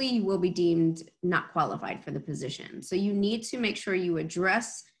than likely you will be deemed not qualified for the position. So you need to make sure you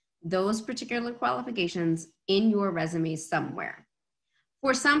address those particular qualifications in your resume somewhere.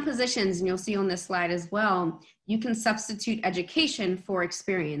 For some positions, and you'll see on this slide as well, you can substitute education for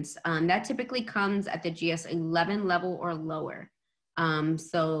experience. That typically comes at the GS-11 level or lower.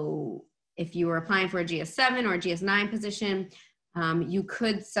 So if you were applying for a GS-7 or a GS-9 position, You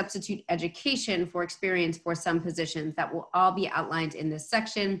could substitute education for experience for some positions. That will all be outlined in this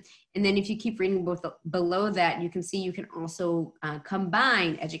section. And then if you keep reading both below that, you can see you can also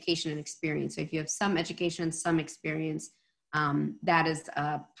combine education and experience. So if you have some education, some experience, that is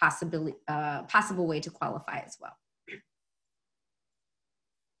a possible way to qualify as well.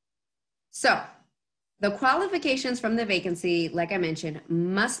 So the qualifications from the vacancy, like I mentioned,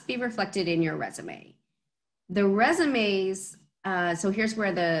 must be reflected in your resume. The resumes, so here's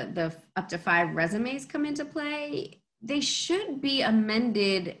where the up to 5 resumes come into play. They should be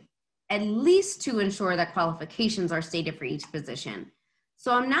amended at least to ensure that qualifications are stated for each position.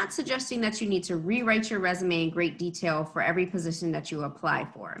 So I'm not suggesting that you need to rewrite your resume in great detail for every position that you apply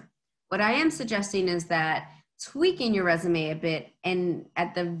for. What I am suggesting is that tweaking your resume a bit and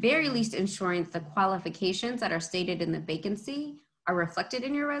at the very least ensuring that the qualifications that are stated in the vacancy are reflected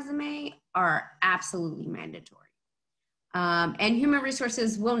in your resume are absolutely mandatory. And human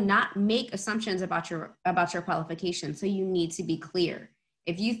resources will not make assumptions about your qualifications, so you need to be clear.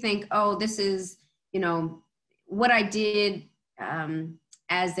 If you think, oh, this is, what I did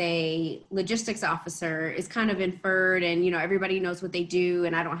as a logistics officer is kind of inferred, and everybody knows what they do,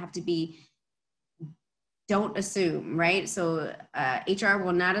 and I don't have to be. Don't assume, right? So HR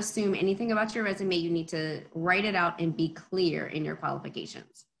will not assume anything about your resume. You need to write it out and be clear in your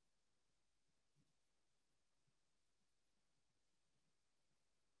qualifications.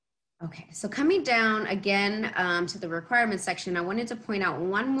 Okay, so coming down again to the requirements section, I wanted to point out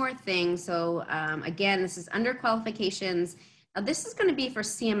one more thing. So again, this is under qualifications. Now this is going to be for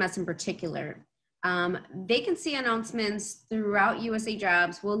CMS in particular. Vacancy announcements throughout USA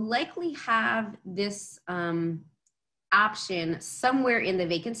Jobs will likely have this option somewhere in the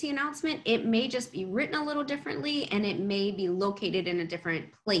vacancy announcement. It may just be written a little differently, and it may be located in a different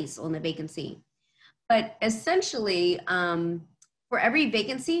place on the vacancy. But essentially, for every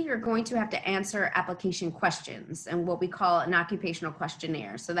vacancy, you're going to have to answer application questions and what we call an occupational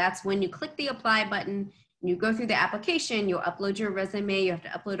questionnaire. So that's when you click the apply button, and you go through the application, you'll upload your resume, you have to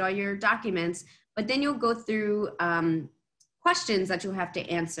upload all your documents, but then you'll go through questions that you'll have to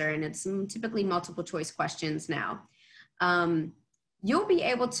answer, and it's typically multiple choice questions now. You'll be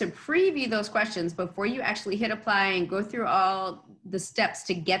able to preview those questions before you actually hit apply and go through all the steps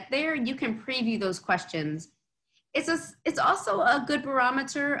to get there. You can preview those questions. It's also a good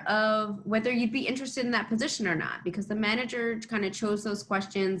barometer of whether you'd be interested in that position or not, because the manager kind of chose those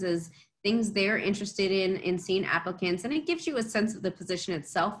questions as things they're interested in seeing applicants, and it gives you a sense of the position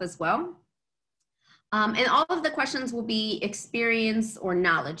itself as well. And all of the questions will be experience or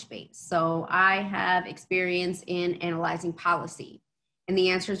knowledge based. So I have experience in analyzing policy, and the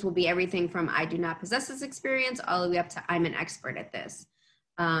answers will be everything from I do not possess this experience all the way up to I'm an expert at this.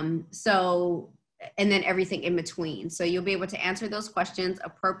 And then everything in between. So you'll be able to answer those questions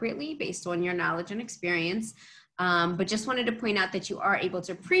appropriately based on your knowledge and experience. But just wanted to point out that you are able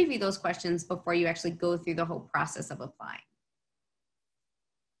to preview those questions before you actually go through the whole process of applying.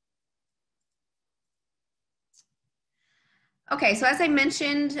 Okay, so as I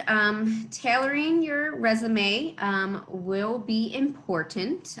mentioned, tailoring your resume will be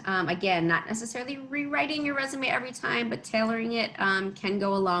important. Again, not necessarily rewriting your resume every time, but tailoring it can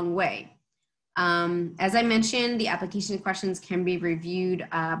go a long way. As I mentioned, the application questions can be reviewed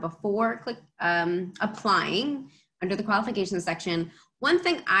before applying under the qualifications section. One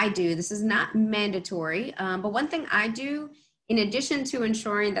thing I do, this is not mandatory, but one thing I do, in addition to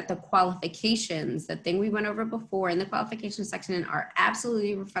ensuring that the qualifications, the thing we went over before in the qualifications section, are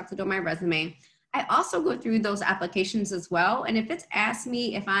absolutely reflected on my resume, I also go through those applications as well. And if it's asked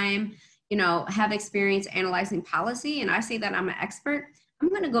me if I'm, have experience analyzing policy and I say that I'm an expert, I'm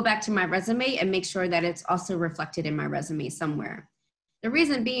going to go back to my resume and make sure that it's also reflected in my resume somewhere. The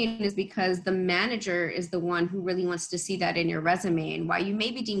reason being is because the manager is the one who really wants to see that in your resume. And while you may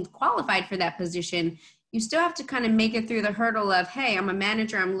be deemed qualified for that position, you still have to kind of make it through the hurdle of, hey, I'm a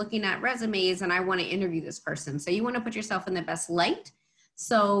manager, I'm looking at resumes, and I want to interview this person. So you want to put yourself in the best light.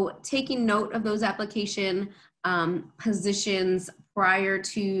 So taking note of those application positions prior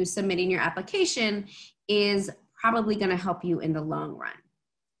to submitting your application is probably going to help you in the long run.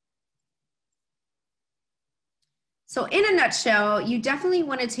 So in a nutshell, you definitely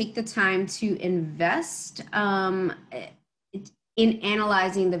want to take the time to invest in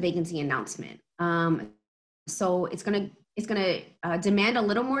analyzing the vacancy announcement. So it's going to demand a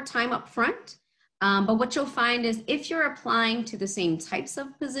little more time up front, But what you'll find is if you're applying to the same types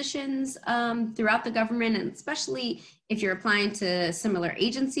of positions throughout the government, and especially if you're applying to similar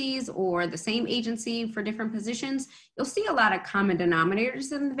agencies or the same agency for different positions, you'll see a lot of common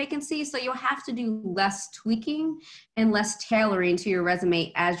denominators in the vacancy. So you'll have to do less tweaking and less tailoring to your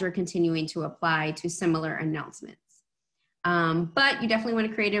resume as you're continuing to apply to similar announcements. But you definitely want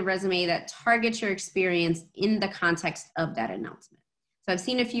to create a resume that targets your experience in the context of that announcement. So I've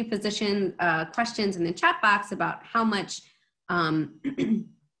seen a few position questions in the chat box about how much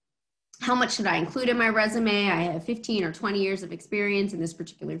how much should I include in my resume? I have 15 or 20 years of experience in this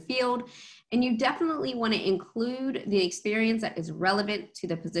particular field. And you definitely want to include the experience that is relevant to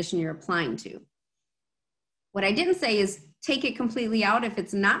the position you're applying to. What I didn't say is take it completely out if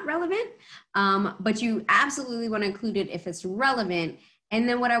it's not relevant, but you absolutely want to include it if it's relevant. And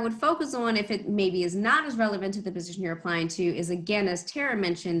then what I would focus on if it maybe is not as relevant to the position you're applying to is, again, as Tara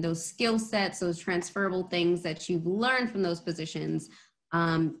mentioned, those skill sets, those transferable things that you've learned from those positions.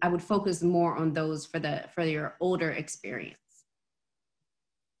 I would focus more on those for your older experience.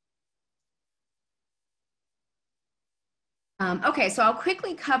 Okay, so I'll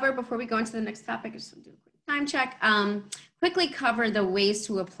quickly cover before we go into the next topic. I just want to do a quick time check. Quickly cover the ways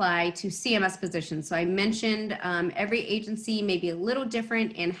to apply to CMS positions. So I mentioned every agency may be a little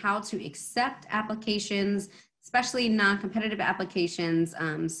different in how to accept applications, especially non-competitive applications.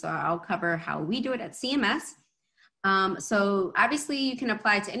 So I'll cover how we do it at CMS. So obviously you can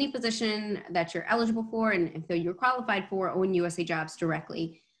apply to any position that you're eligible for and feel you're qualified for on USA Jobs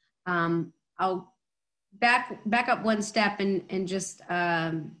directly. I'll back up one step and just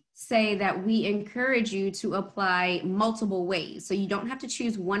say that we encourage you to apply multiple ways. So you don't have to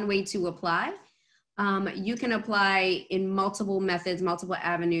choose one way to apply. You can apply in multiple methods, multiple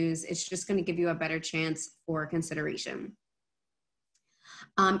avenues. It's just going to give you a better chance for consideration.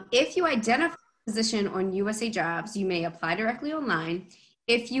 If you identify a position on USA Jobs, you may apply directly online.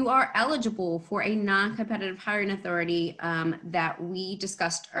 If you are eligible for a non-competitive hiring authority that we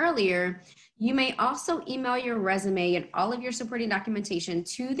discussed earlier, you may also email your resume and all of your supporting documentation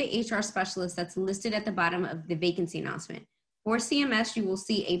to the HR specialist that's listed at the bottom of the vacancy announcement. For CMS, you will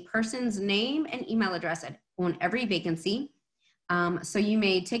see a person's name and email address on every vacancy. So you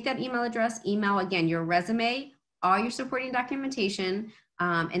may take that email address, email again your resume, all your supporting documentation,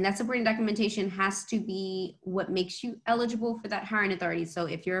 and that supporting documentation has to be what makes you eligible for that hiring authority. So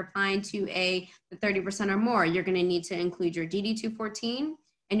if you're applying to the 30% or more, you're going to need to include your DD-214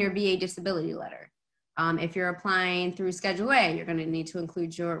 and your VA disability letter. If you're applying through Schedule A, you're going to need to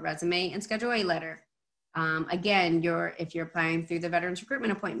include your resume and Schedule A letter. Again, if you're applying through the Veterans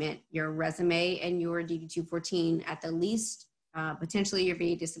Recruitment Appointment, your resume and your DD-214 at the least, potentially your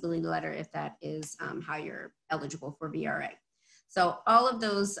VA disability letter if that is how you're eligible for VRA. So all of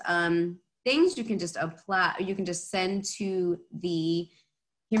those things you can just apply, you can just send to the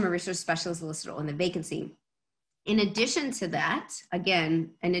human resource specialist listed on the vacancy. In addition to that, again,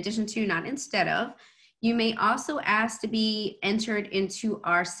 in addition to, not instead of, you may also ask to be entered into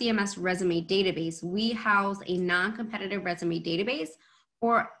our CMS resume database. We house a non-competitive resume database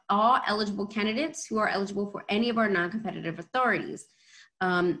for all eligible candidates who are eligible for any of our non-competitive authorities.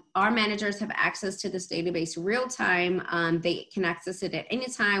 Our managers have access to this database real time. They can access it at any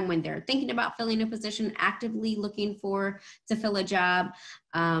time when they're thinking about filling a position, actively looking to fill a job.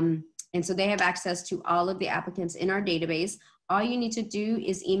 And so they have access to all of the applicants in our database. All you need to do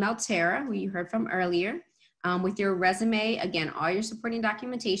is email Tara, who you heard from earlier, with your resume, again, all your supporting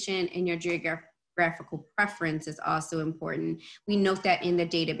documentation, and your geographical preference is also important. We note that in the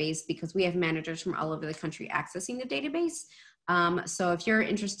database because we have managers from all over the country accessing the database. So if you're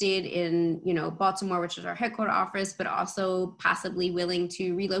interested in, Baltimore, which is our headquarters office, but also possibly willing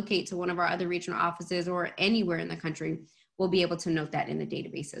to relocate to one of our other regional offices or anywhere in the country, we'll be able to note that in the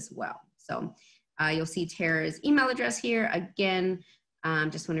database as well. So you'll see Tara's email address here. Again,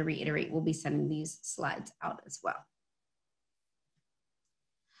 just want to reiterate, we'll be sending these slides out as well.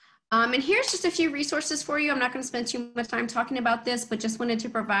 And here's just a few resources for you. I'm not going to spend too much time talking about this, but just wanted to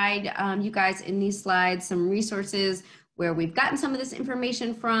provide you guys in these slides some resources where we've gotten some of this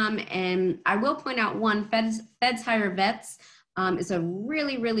information from. And I will point out one, Feds Hire Vets is a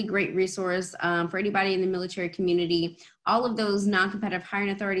really, really great resource for anybody in the military community. All of those non-competitive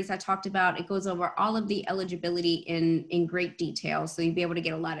hiring authorities I talked about, it goes over all of the eligibility in great detail. So you'll be able to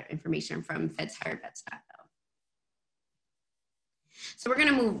get a lot of information from fedshirevets.gov. So we're going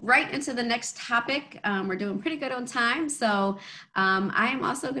to move right into the next topic. We're doing pretty good on time. So I am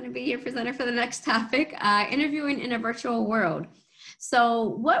also going to be your presenter for the next topic, interviewing in a virtual world. So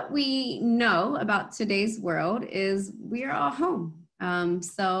what we know about today's world is we are all home.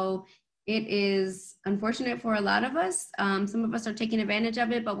 So It is unfortunate for a lot of us. Some of us are taking advantage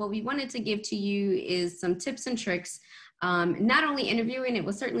of it, but what we wanted to give to you is some tips and tricks. Not only interviewing, it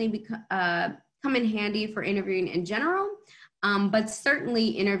will certainly come in handy for interviewing in general, but certainly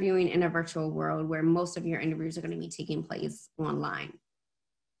interviewing in a virtual world where most of your interviews are going to be taking place online.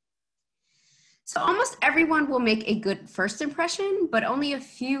 So almost everyone will make a good first impression, but only a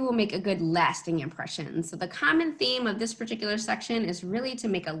few will make a good lasting impression. So the common theme of this particular section is really to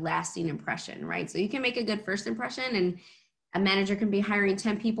make a lasting impression, right? So you can make a good first impression, and a manager can be hiring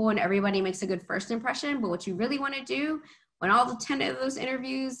 10 people and everybody makes a good first impression, but what you really want to do when all the 10 of those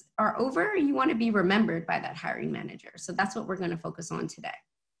interviews are over, you want to be remembered by that hiring manager. So that's what we're going to focus on today.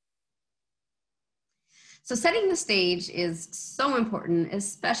 So setting the stage is so important,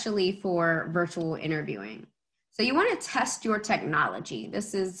 especially for virtual interviewing. So you want to test your technology.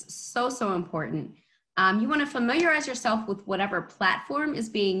 This is so important. You want to familiarize yourself with whatever platform is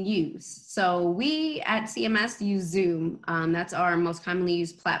being used. So we at CMS use Zoom. That's our most commonly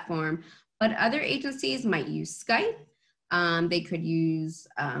used platform, but other agencies might use Skype. They could use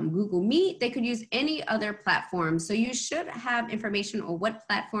Google Meet. They could use any other platform. So you should have information on what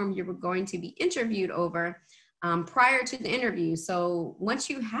platform you were going to be interviewed over prior to the interview. So once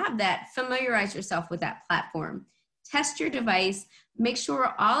you have that, familiarize yourself with that platform. Test your device. Make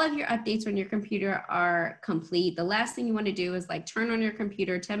sure all of your updates on your computer are complete. The last thing you want to do is like turn on your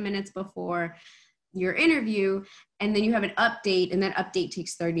computer 10 minutes before your interview, and then you have an update, and that update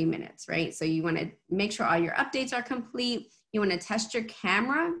takes 30 minutes, right? So you want to make sure all your updates are complete. You want to test your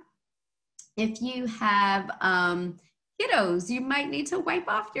camera. If you have kiddos, you might need to wipe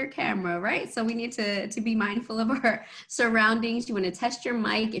off your camera, right? So we need to be mindful of our surroundings. You want to test your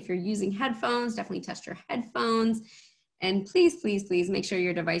mic. If you're using headphones, definitely test your headphones. And please make sure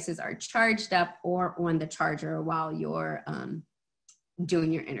your devices are charged up or on the charger while you're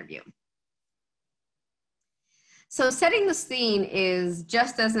doing your interview. So setting the scene is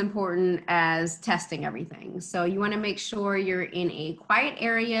just as important as testing everything. So you want to make sure you're in a quiet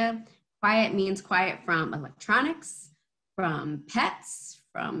area. Quiet means quiet from electronics, from pets,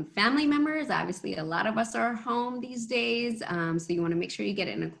 from family members. Obviously, a lot of us are home these days. So you want to make sure you get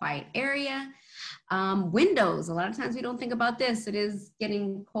it in a quiet area. Windows, a lot of times we don't think about this. It is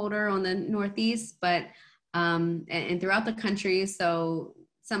getting colder on the Northeast, but and throughout the country. So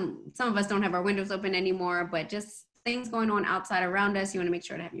some of us don't have our windows open anymore, but just things going on outside around us. You want to make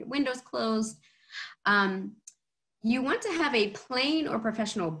sure to have your windows closed. You want to have a plain or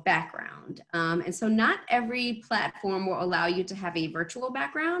professional background. And so not every platform will allow you to have a virtual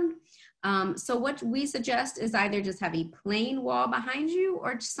background. So what we suggest is either just have a plain wall behind you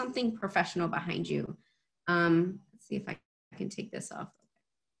or just something professional behind you. Let's see if I can take this off.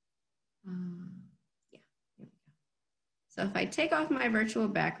 Yeah, here we go. So if I take off my virtual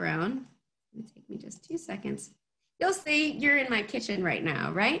background, it'll take me just 2 seconds. You'll see you're in my kitchen right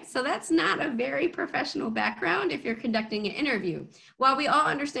now, right? So that's not a very professional background if you're conducting an interview. While we all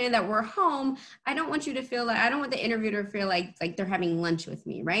understand that we're home, I don't want you to feel like, I don't want the interviewer to feel like they're having lunch with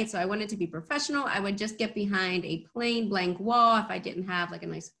me, right? So I want it to be professional. I would just get behind a plain blank wall if I didn't have like a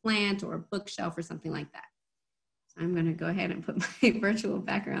nice plant or a bookshelf or something like that. So I'm gonna go ahead and put my virtual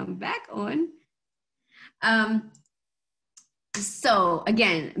background back on. So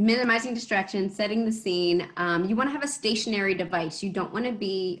again, minimizing distractions, setting the scene. You want to have a stationary device. You don't want to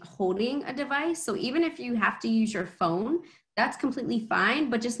be holding a device. So even if you have to use your phone, that's completely fine,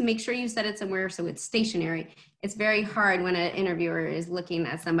 but just make sure you set it somewhere so it's stationary. It's very hard when an interviewer is looking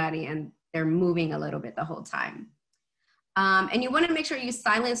at somebody and they're moving a little bit the whole time. And you want to make sure you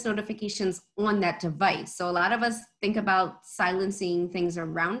silence notifications on that device. So a lot of us think about silencing things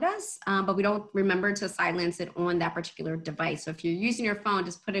around us, but we don't remember to silence it on that particular device. So if you're using your phone,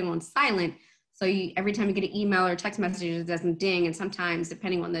 just put it on silent. So every time you get an email or text message, it doesn't ding. And sometimes,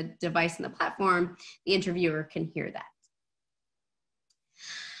 depending on the device and the platform, the interviewer can hear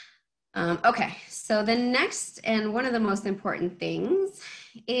that. Okay, so the next and one of the most important things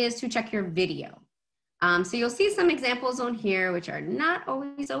is to check your video. So you'll see some examples on here, which are not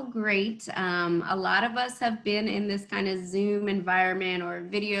always so great. A lot of us have been in this kind of Zoom environment or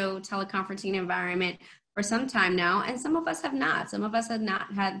video teleconferencing environment for some time now, and some of us have not. Some of us have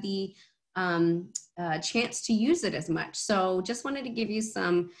not had the chance to use it as much. So just wanted to give you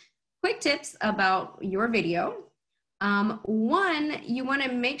some quick tips about your video. One, you want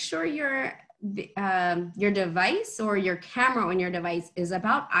to make sure your device or your camera on your device is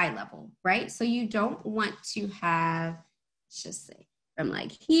about eye level, right? So you don't want to have, let's just say, from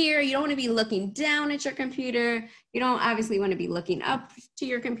like here, you don't want to be looking down at your computer. You don't obviously want to be looking up to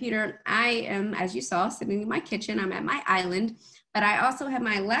your computer. I am, as you saw, sitting in my kitchen. I'm at my island. but I also have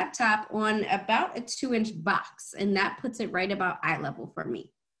my laptop on about a 2-inch box, and that puts it right about eye level for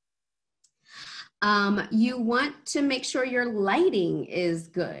me. You want to make sure your lighting is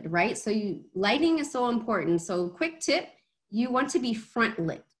good, right? So lighting is so important. So quick tip, you want to be front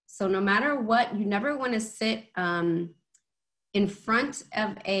lit. So no matter what, you never want to sit in front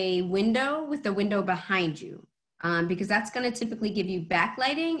of a window with the window behind you, because that's going to typically give you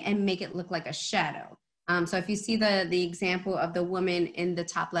backlighting and make it look like a shadow. So if you see the example of the woman in the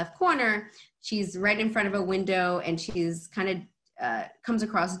top left corner, she's right in front of a window and she's kind of comes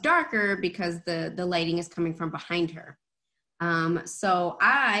across darker because the lighting is coming from behind her. So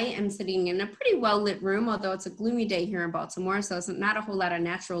I am sitting in a pretty well lit room, although it's a gloomy day here in Baltimore, so it's not a whole lot of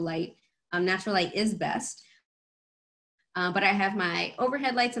natural light. Natural light is best. But I have my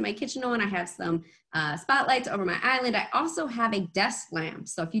overhead lights in my kitchen on. I have some spotlights over my island. I also have a desk lamp.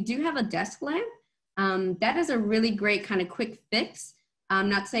 So if you do have a desk lamp, that is a really great kind of quick fix. I'm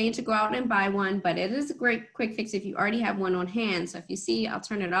not saying to go out and buy one, but it is a great quick fix if you already have one on hand. So if you see, I'll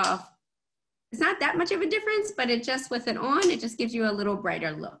turn it off. It's not that much of a difference, but it just, with it on, it just gives you a little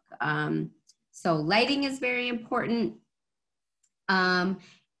brighter look. So lighting is very important.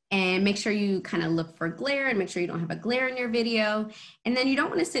 And make sure you kind of look for glare and make sure you don't have a glare in your video. And then you don't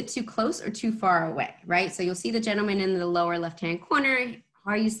want to sit too close or too far away, right? So you'll see the gentleman in the lower left-hand corner.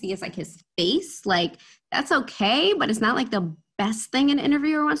 All you see is like his face. Like, that's okay, but it's not like the best thing an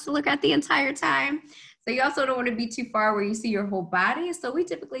interviewer wants to look at the entire time. So you also don't want to be too far where you see your whole body. So we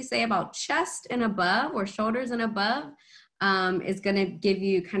typically say about chest and above, or shoulders and above, is going to give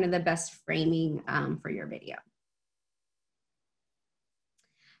you kind of the best framing for your video.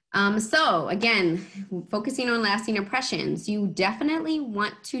 So again, focusing on lasting impressions, you definitely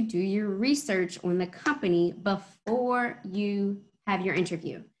want to do your research on the company before you have your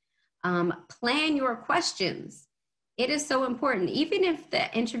interview. Plan your questions. It is so important. Even if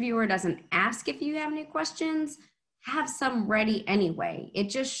the interviewer doesn't ask if you have any questions, have some ready anyway. It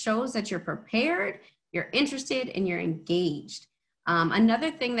just shows that you're prepared, you're interested, and you're engaged. Another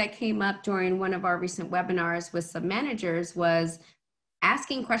thing that came up during one of our recent webinars with some managers was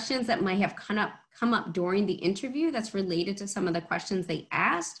asking questions that might have come up during the interview that's related to some of the questions they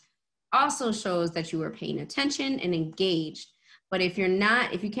asked. Also shows that you were paying attention and engaged. But if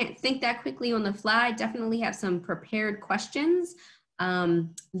you can't think that quickly on the fly, definitely have some prepared questions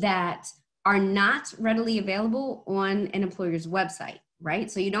that are not readily available on an employer's website,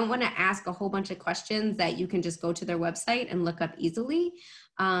 right? So you don't want to ask a whole bunch of questions that you can just go to their website and look up easily.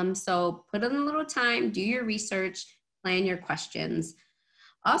 So put in a little time, do your research, plan your questions.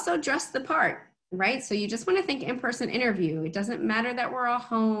 Also dress the part, right? So you just want to think in-person interview. It doesn't matter that we're all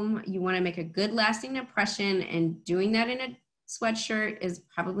home. You want to make a good lasting impression, and doing that in a sweatshirt is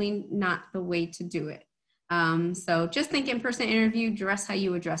probably not the way to do it. So just think in-person interview, dress how you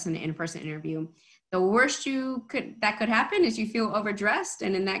would dress in an in-person interview. The worst that could happen is you feel overdressed,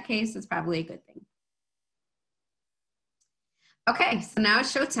 and in that case, it's probably a good thing. Okay, so now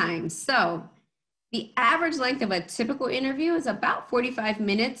it's showtime. So the average length of a typical interview is about 45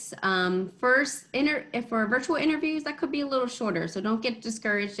 minutes. If for virtual interviews, that could be a little shorter. So don't get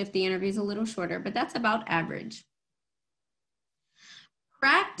discouraged if the interview is a little shorter, but that's about average.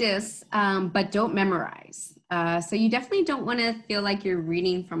 Practice, but don't memorize. So you definitely don't want to feel like you're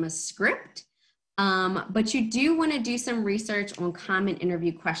reading from a script, but you do want to do some research on common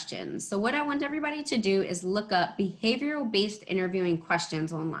interview questions. So what I want everybody to do is look up behavioral-based interviewing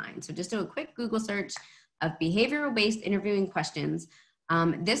questions online. So just do a quick Google search of behavioral-based interviewing questions.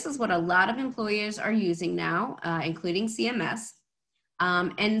 This is what a lot of employers are using now, including CMS.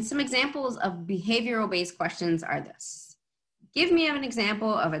 And some examples of behavioral-based questions are this. Give me an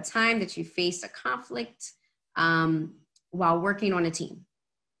example of a time that you faced a conflict while working on a team,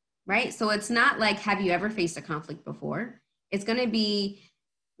 right? So it's not like, have you ever faced a conflict before? It's going to be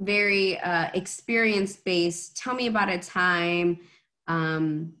very experience-based. Tell me about a time,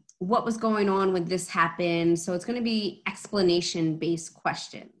 what was going on when this happened? So it's going to be explanation-based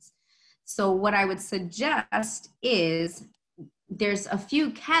questions. So what I would suggest is there's a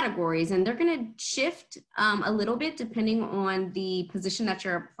few categories, and they're going to shift a little bit depending on the position that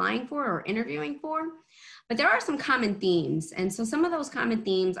you're applying for or interviewing for. But there are some common themes. And so some of those common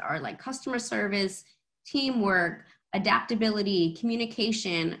themes are like customer service, teamwork, adaptability,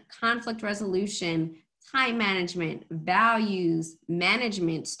 communication, conflict resolution, time management, values,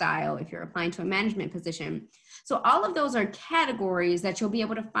 management style, if you're applying to a management position. So all of those are categories that you'll be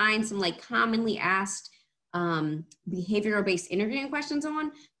able to find some like commonly asked behavioral-based interviewing questions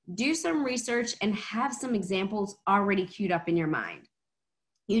on. Do some research and have some examples already queued up in your mind.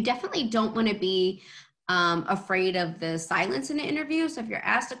 You definitely don't want to be afraid of the silence in the interview. So if you're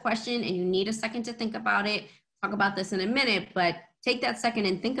asked a question and you need a second to think about it, talk about this in a minute, but take that second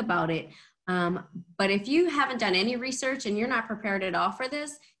and think about it. But if you haven't done any research and you're not prepared at all for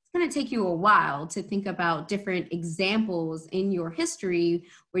this, it's going to take you a while to think about different examples in your history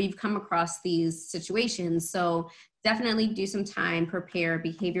where you've come across these situations. So definitely do some time, prepare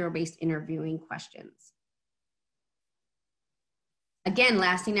behavioral-based interviewing questions. Again,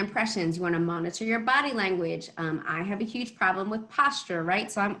 lasting impressions, you want to monitor your body language. I have a huge problem with posture,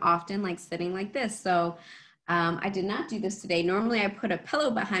 right? So I'm often like sitting like this. So I did not do this today. Normally I put a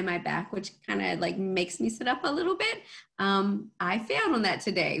pillow behind my back, which kind of like makes me sit up a little bit. I failed on that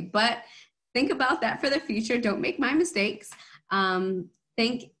today, but think about that for the future. Don't make my mistakes.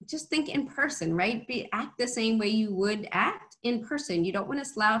 Just think in person, right? Act the same way you would act in person. You don't want to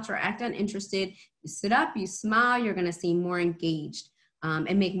slouch or act uninterested. You sit up, you smile, you're going to seem more engaged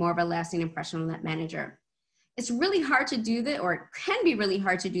and make more of a lasting impression on that manager. It's really hard to do that, or it can be really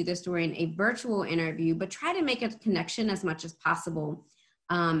hard to do this during a virtual interview, but try to make a connection as much as possible.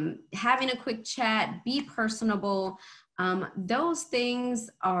 Having a quick chat, be personable. Those things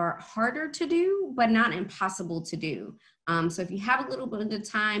are harder to do, but not impossible to do. So if you have a little bit of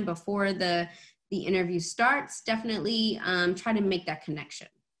time before the interview starts, definitely try to make that connection.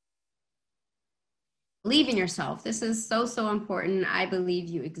 Believe in yourself. This is so, so important. I believe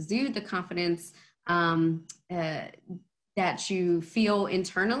you exude the confidence that you feel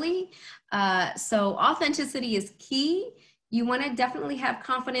internally. So authenticity is key. You want to definitely have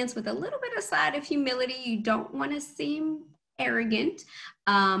confidence with a little bit of side of humility. You don't want to seem arrogant,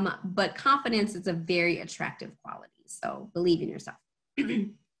 but confidence is a very attractive quality. So believe in yourself.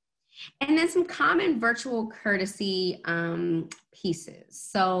 And then some common virtual courtesy pieces.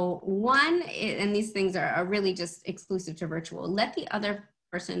 So one, and these things are really just exclusive to virtual, let the other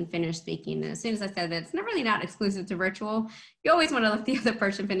person finish speaking. And as soon as I said that, it's really not exclusive to virtual. You always want to let the other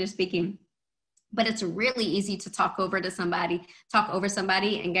person finish speaking. But it's really easy to talk over somebody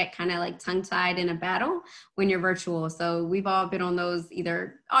and get kind of like tongue-tied in a battle when you're virtual. So we've all been on those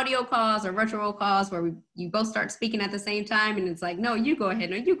either audio calls or virtual calls where you both start speaking at the same time and it's like, no, you go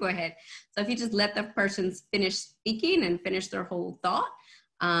ahead, no, you go ahead. So if you just let the person finish speaking and finish their whole thought,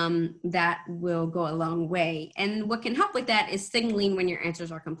 that will go a long way. And what can help with that is signaling when your answers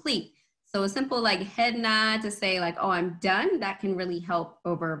are complete. So a simple like head nod to say like, oh, I'm done, that can really help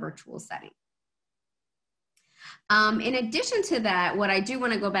over a virtual setting. In addition to that, what I do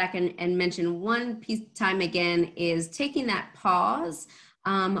want to go back and mention one piece time again is taking that pause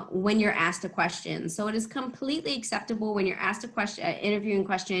when you're asked a question. So it is completely acceptable when you're asked a question, interviewing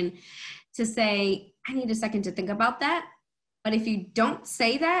question, to say, I need a second to think about that. But if you don't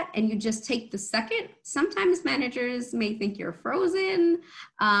say that and you just take the second, sometimes managers may think you're frozen.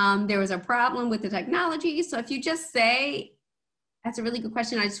 There was a problem with the technology. So if you just say, that's a really good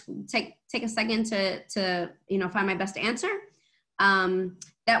question, I just take a second to find my best answer,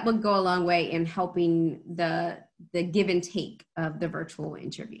 that would go a long way in helping the give and take of the virtual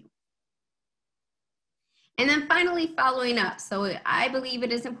interview. And then finally, following up. So I believe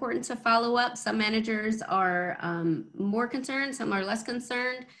it is important to follow up. Some managers are more concerned, some are less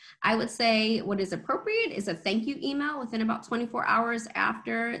concerned. I would say what is appropriate is a thank you email within about 24 hours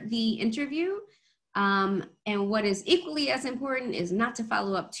after the interview. And what is equally as important is not to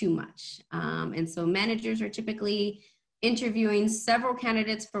follow up too much. And so managers are typically interviewing several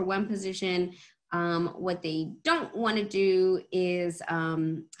candidates for one position. What they don't want to do is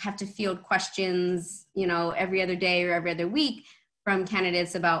have to field questions, every other day or every other week from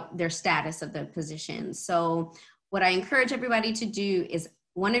candidates about their status of the position. So what I encourage everybody to do is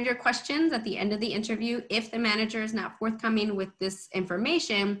one of your questions at the end of the interview, if the manager is not forthcoming with this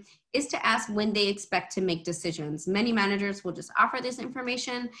information, is to ask when they expect to make decisions. Many managers will just offer this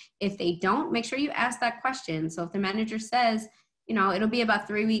information. If they don't, make sure you ask that question. So if the manager says, it'll be about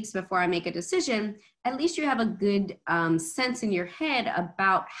 3 weeks before I make a decision, at least you have a good sense in your head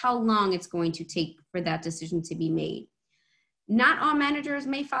about how long it's going to take for that decision to be made. Not all managers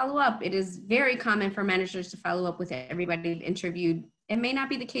may follow up. It is very common for managers to follow up with everybody they've interviewed. It may not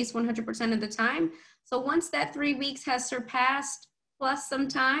be the case 100% of the time. So once that 3 weeks has surpassed plus some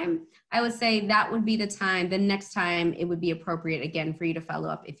time, I would say that would be the next time it would be appropriate again for you to follow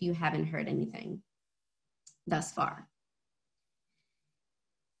up if you haven't heard anything thus far.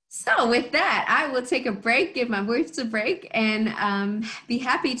 So with that, I will take a break, give my voice a break, and be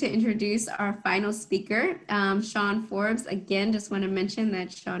happy to introduce our final speaker, Sean Forbes. Again, just want to mention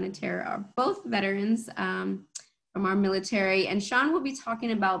that Sean and Tara are both veterans from our military, and Sean will be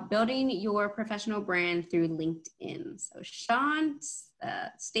talking about building your professional brand through LinkedIn. So Sean,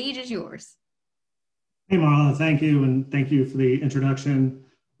 the stage is yours. Hey, Marla, thank you, and thank you for the introduction.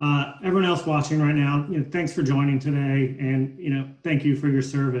 Everyone else watching right now, thanks for joining today, and thank you for your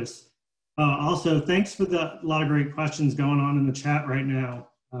service. Also, thanks for a lot of great questions going on in the chat right now.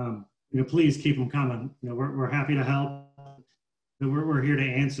 Please keep them coming. We're happy to help. We're here to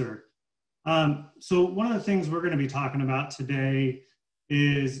answer. So one of the things we're going to be talking about today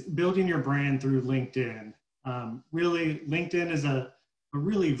is building your brand through LinkedIn. Really, LinkedIn is a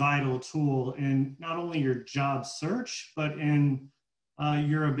really vital tool in not only your job search, but in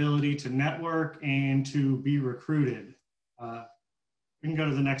your ability to network and to be recruited. We can go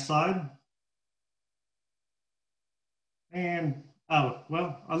to the next slide. And,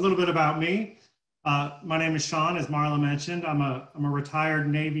 well, a little bit about me. My name is Sean, as Marla mentioned. I'm a retired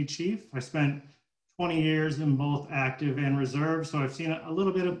Navy chief. I spent 20 years in both active and reserve, so I've seen a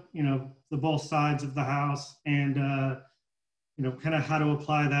little bit of, the both sides of the house, and kind of how to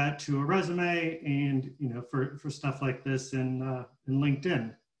apply that to a resume and, for stuff like this in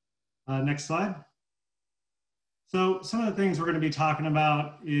LinkedIn. Next slide. So some of the things we're going to be talking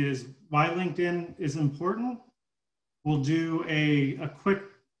about is why LinkedIn is important. We'll do a quick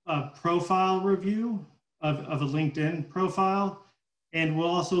profile review of a LinkedIn profile. And we'll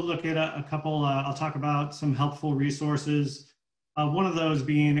also look at a couple, I'll talk about some helpful resources. One of those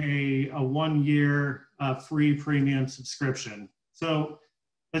being a 1-year free premium subscription. So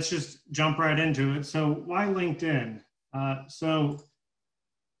let's just jump right into it. So why LinkedIn? So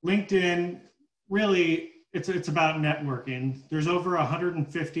LinkedIn, really, it's about networking. There's over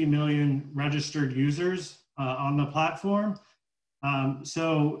 150 million registered users on the platform.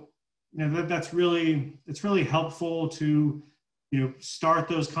 So that's really, it's really helpful to start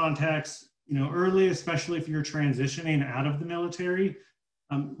those contacts early, especially if you're transitioning out of the military.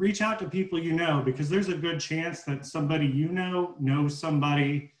 Reach out to people because there's a good chance that somebody knows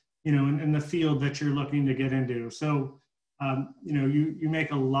somebody in the field that you're looking to get into. So you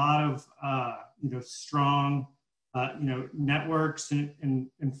make a lot of strong networks and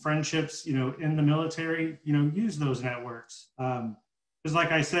friendships in the military. Use those networks, because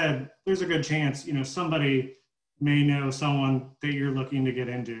like I said, there's a good chance somebody may know someone that you're looking to get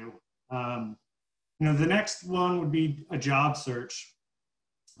into. The next one would be a job search.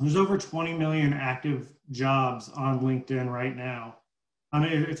 There's over 20 million active jobs on LinkedIn right now.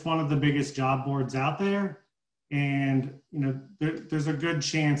 It's one of the biggest job boards out there. And, there's a good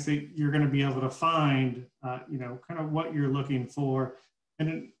chance that you're going to be able to find, kind of what you're looking for.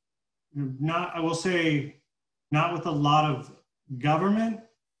 And I will say, not with a lot of government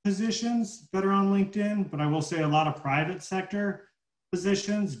positions that are on LinkedIn, but I will say a lot of private sector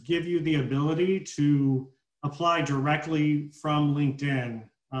positions give you the ability to apply directly from LinkedIn,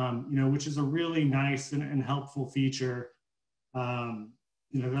 which is a really nice and helpful feature, that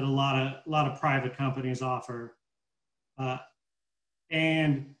a lot of private companies offer.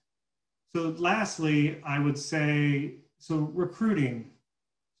 And so lastly, I would say, so recruiting.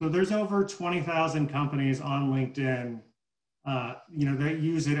 So there's over 20,000 companies on LinkedIn, that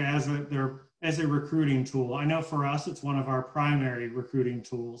use it as a recruiting tool. I know for us, it's one of our primary recruiting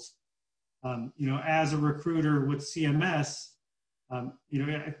tools. As a recruiter with CMS, I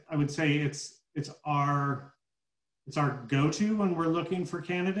would say it's our go-to when we're looking for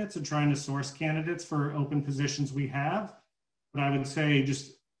candidates and trying to source candidates for open positions we have. But I would say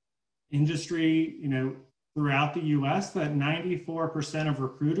just industry, throughout the US, that 94% of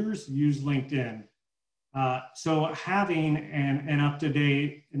recruiters use LinkedIn. So having an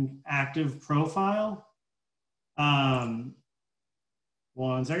up-to-date and active profile, one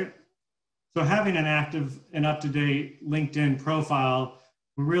second. So having an active and up-to-date LinkedIn profile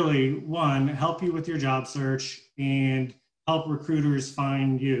will really, one, help you with your job search and help recruiters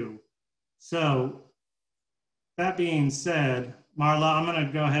find you. So that being said, Marla, I'm going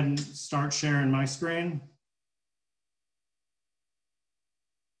to go ahead and start sharing my screen.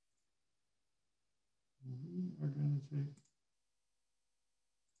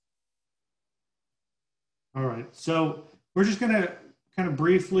 All right, so we're just going to kind of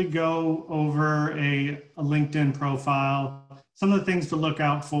briefly go over a LinkedIn profile, some of the things to look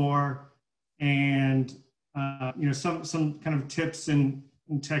out for, and some kind of tips and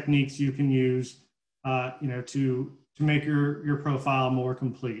techniques you can use, to make your profile more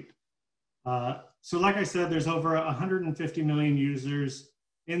complete. So like I said, there's over 150 million users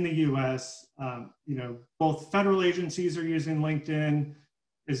in the US. Both federal agencies are using LinkedIn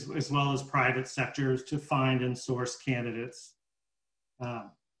as well as private sectors to find and source candidates.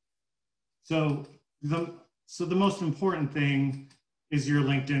 So the most important thing is your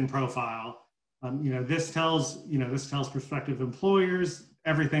LinkedIn profile. This tells prospective employers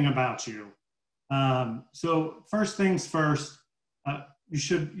everything about you. So first things first, you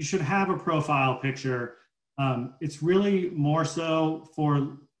should have a profile picture. It's really more so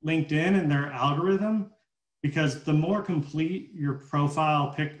for LinkedIn and their algorithm, because the more complete your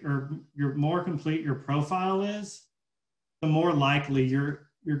profile more complete your profile is, the more likely you're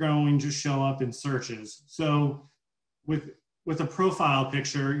going to show up in searches. So with a profile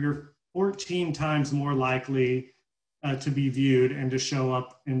picture, you're 14 times more likely to be viewed and to show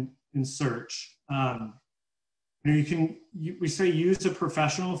up in search. We say use a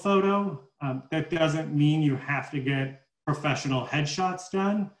professional photo. That doesn't mean you have to get professional headshots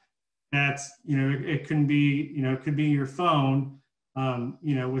done. That's, it can be, it could be your phone,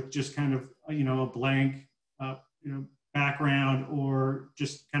 with just kind of, a blank, background, or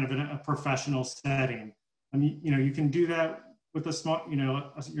just kind of a professional setting. You can do that with a smart,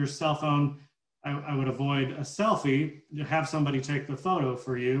 your cell phone. I would avoid a selfie, to have somebody take the photo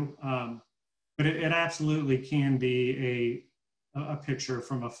for you. But it absolutely can be a picture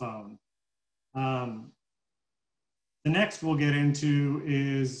from a phone. The next we'll get into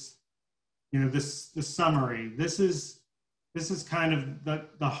is, this summary. This is kind of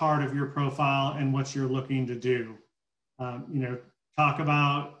the heart of your profile and what you're looking to do. Talk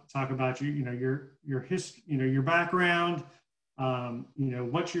about your history, your background,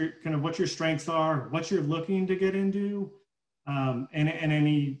 what your strengths are, what you're looking to get into, and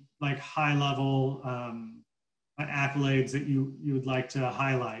any like high level accolades that you would like to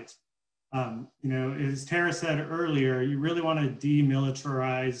highlight. As Tara said earlier, you really want to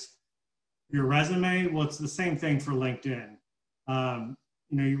demilitarize your resume. Well, it's the same thing for LinkedIn.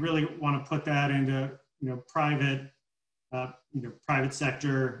 You really want to put that into, private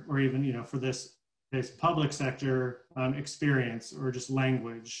sector, or even, for this public sector experience, or just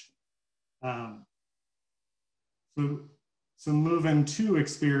language. So moving to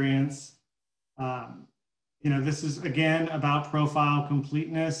experience, this is again about profile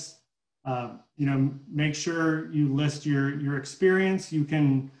completeness. Make sure you list your experience. You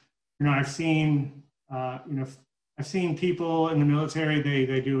can, I've seen, I've seen people in the military,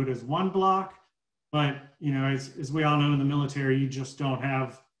 they do it as one block, but, as we all know in the military, you just don't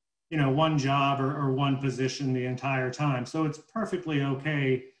have, one job or one position the entire time. So it's perfectly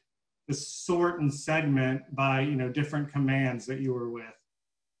okay to sort and segment by, different commands that you were with.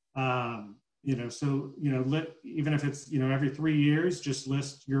 Even if it's, every 3 years, just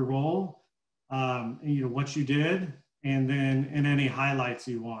list your role, what you did, and then any highlights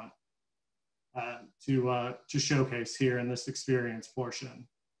you want to showcase here in this experience portion.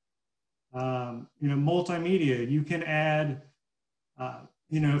 Multimedia, you can add,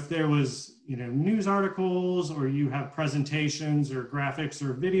 if there was, news articles, or you have presentations or graphics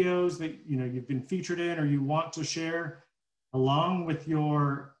or videos that, you've been featured in, or you want to share along with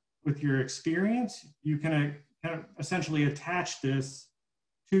your experience, you can kind of essentially attach this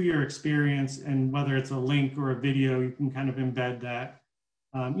to your experience, and whether it's a link or a video, you can kind of embed that,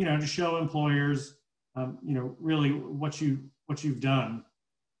 to show employers, really what you've done.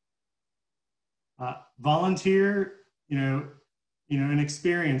 Volunteer, an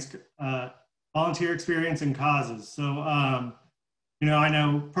experience, volunteer experience and causes. So, I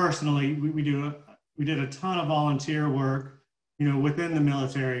know personally, we did a ton of volunteer work, within the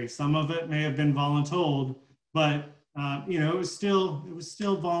military. Some of it may have been voluntold, but it was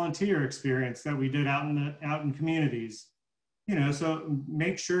still volunteer experience that we did out in communities. So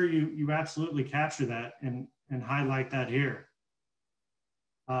make sure you absolutely capture that and highlight that here.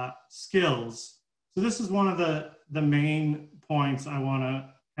 Skills. So this is one of the main points I want to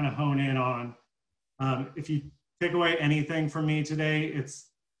kind of hone in on. If you take away anything from me today,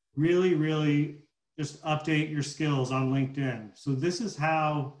 it's really, really just update your skills on LinkedIn. So this is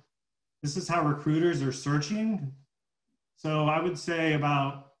how recruiters are searching. So I would say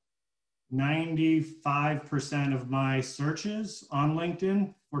about 95% of my searches on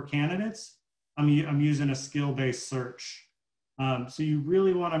LinkedIn for candidates, I'm using a skill-based search. So you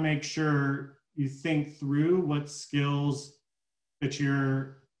really want to make sure you think through what skills that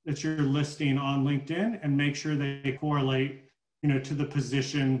you're listing on LinkedIn, and make sure they correlate, to the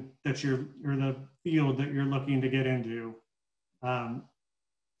position that or the field that you're looking to get into.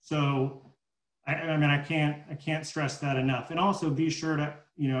 So I can't stress that enough. And also be sure to,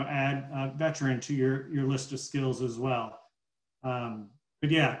 add a veteran to your list of skills as well. But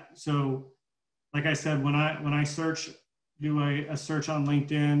yeah, so like I said, when I do a search on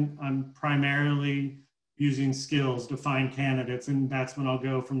LinkedIn, I'm primarily using skills to find candidates, and that's when I'll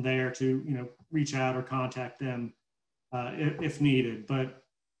go from there to, reach out or contact them if needed. But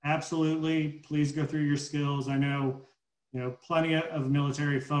absolutely, please go through your skills. I know, plenty of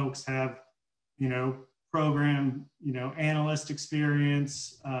military folks have, you know, program, you know, analyst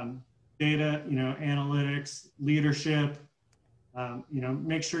experience, data, you know, analytics, leadership, you know,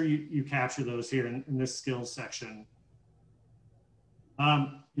 make sure you capture those here in this skills section.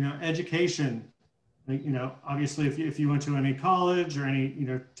 You know, education, you know, obviously if you went to any college or any, you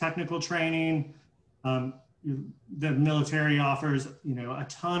know, technical training, the military offers, you know, a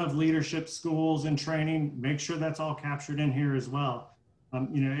ton of leadership schools and training. Make sure that's all captured in here as well.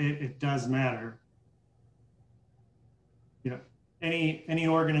 You know, it does matter. You know, any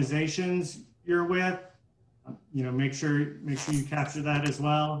organizations you're with, you know, make sure you capture that as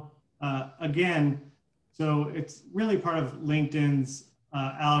well. Again, so it's really part of LinkedIn's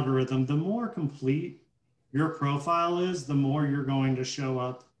algorithm. The more complete your profile is, the more you're going to show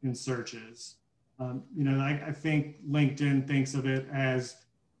up in searches. You know, I think LinkedIn thinks of it as,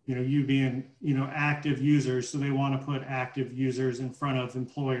 you know, you being, you know, active users. So they want to put active users in front of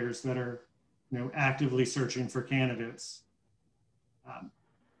employers that are, you know, actively searching for candidates.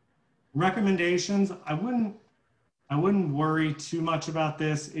 Recommendations, I wouldn't worry too much about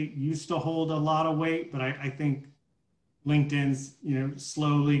this. It used to hold a lot of weight, but I think LinkedIn's, you know,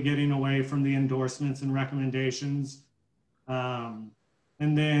 slowly getting away from the endorsements and recommendations. And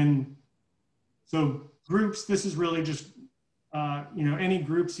then, so groups, this is really just, you know, any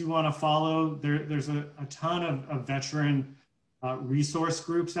groups you want to follow. There's a ton of veteran resource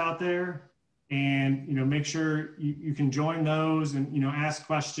groups out there. And, you know, make sure you can join those and, you know, ask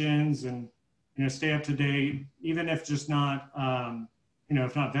questions and, you know, stay up to date, even if just not, you know,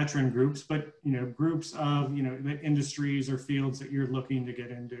 if not veteran groups, but, you know, groups of, you know, the industries or fields that you're looking to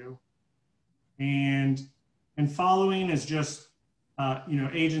get into. And following is just, you know,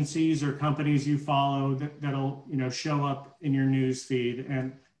 agencies or companies you follow that'll, you know, show up in your news feed.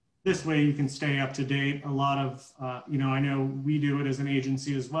 And this way you can stay up to date. A lot of, you know, I know we do it as an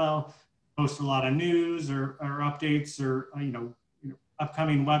agency as well, post a lot of news or updates or, you know,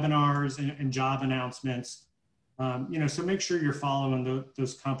 upcoming webinars and job announcements. You know, so make sure you're following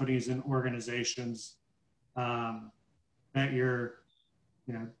those companies and organizations that you're,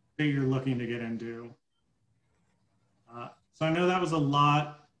 you know, that you're looking to get into. So I know that was a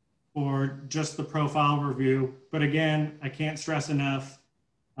lot for just the profile review, but again, I can't stress enough,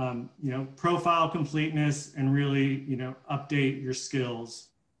 you know, profile completeness and really, you know, update your skills.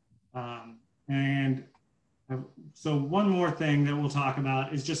 And so one more thing that we'll talk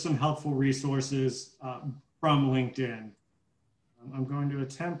about is just some helpful resources from LinkedIn. I'm going to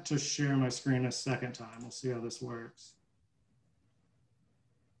attempt to share my screen a second time. We'll see how this works.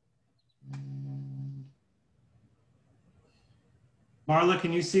 And Marla,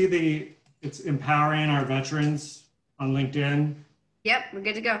 can you see it's empowering our veterans on LinkedIn? Yep, we're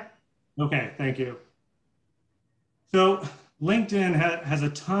good to go. Okay, thank you. So LinkedIn has a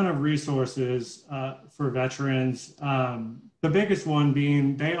ton of resources for veterans. The biggest one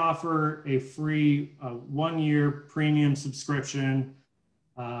being they offer a free 1-year premium subscription,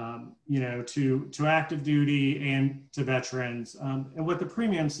 you know, to active duty and to veterans. And what the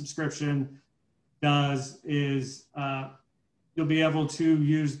premium subscription does is you'll be able to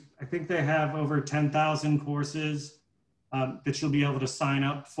use, I think they have over 10,000 courses that you'll be able to sign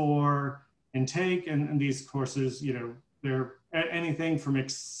up for and take. And these courses, you know, they're anything from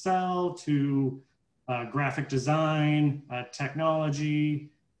Excel to graphic design,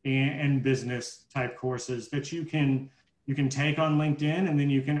 technology, and business type courses that you can take on LinkedIn, and then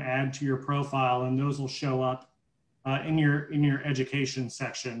you can add to your profile, and those will show up in your education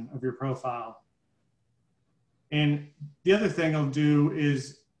section of your profile. And the other thing I'll do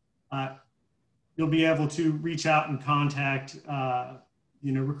is you'll be able to reach out and contact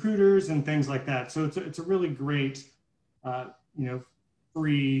you know, recruiters and things like that. So it's a really great you know,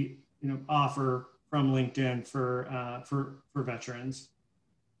 free, you know, offer from LinkedIn for veterans.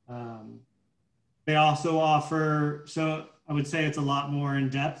 They also offer, so I would say it's a lot more in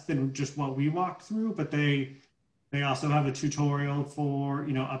depth than just what we walked through, but they also have a tutorial for,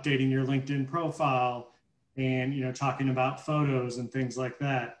 you know, updating your LinkedIn profile and, you know, talking about photos and things like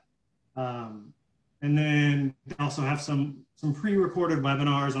that. And then they also have some pre-recorded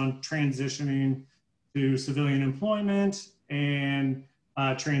webinars on transitioning to civilian employment and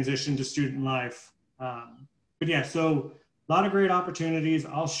transition to student life. But yeah, so a lot of great opportunities.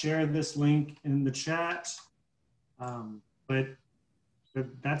 I'll share this link in the chat, but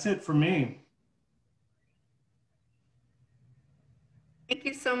that's it for me. Thank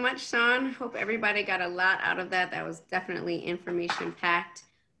you so much, Sean. Hope everybody got a lot out of that. That was definitely information packed.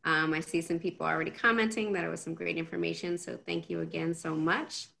 I see some people already commenting that it was some great information. So thank you again so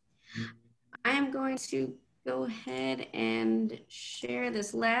much. I am going to go ahead and share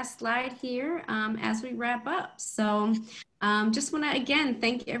this last slide here as we wrap up. So just want to again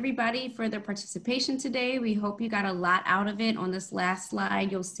thank everybody for their participation today. We hope you got a lot out of it. On this last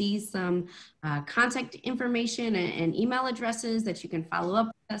slide, you'll see some contact information and email addresses that you can follow up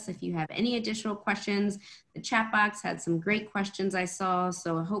with us if you have any additional questions. The chat box had some great questions I saw,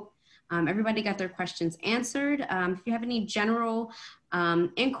 so I hope everybody got their questions answered. If you have any general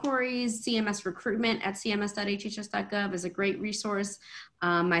inquiries, CMS recruitment at cms.hhs.gov is a great resource.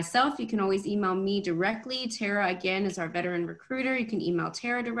 Myself, you can always email me directly. Tara, again, is our veteran recruiter. You can email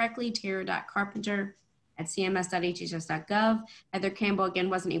Tara directly, tara.carpenter@cms.hhs.gov. Heather Campbell, again,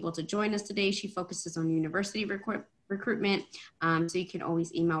 wasn't able to join us today. She focuses on university recruitment, so you can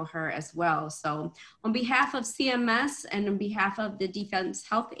always email her as well. So on behalf of CMS and on behalf of the Defense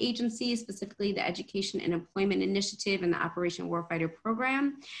Health Agency, specifically the Education and Employment Initiative and the Operation Warfighter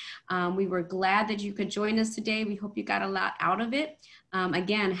Program, we were glad that you could join us today. We hope you got a lot out of it.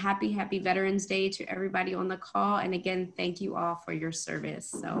 Again, happy Veterans Day to everybody on the call. And again, thank you all for your service.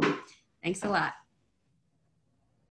 So thanks a lot.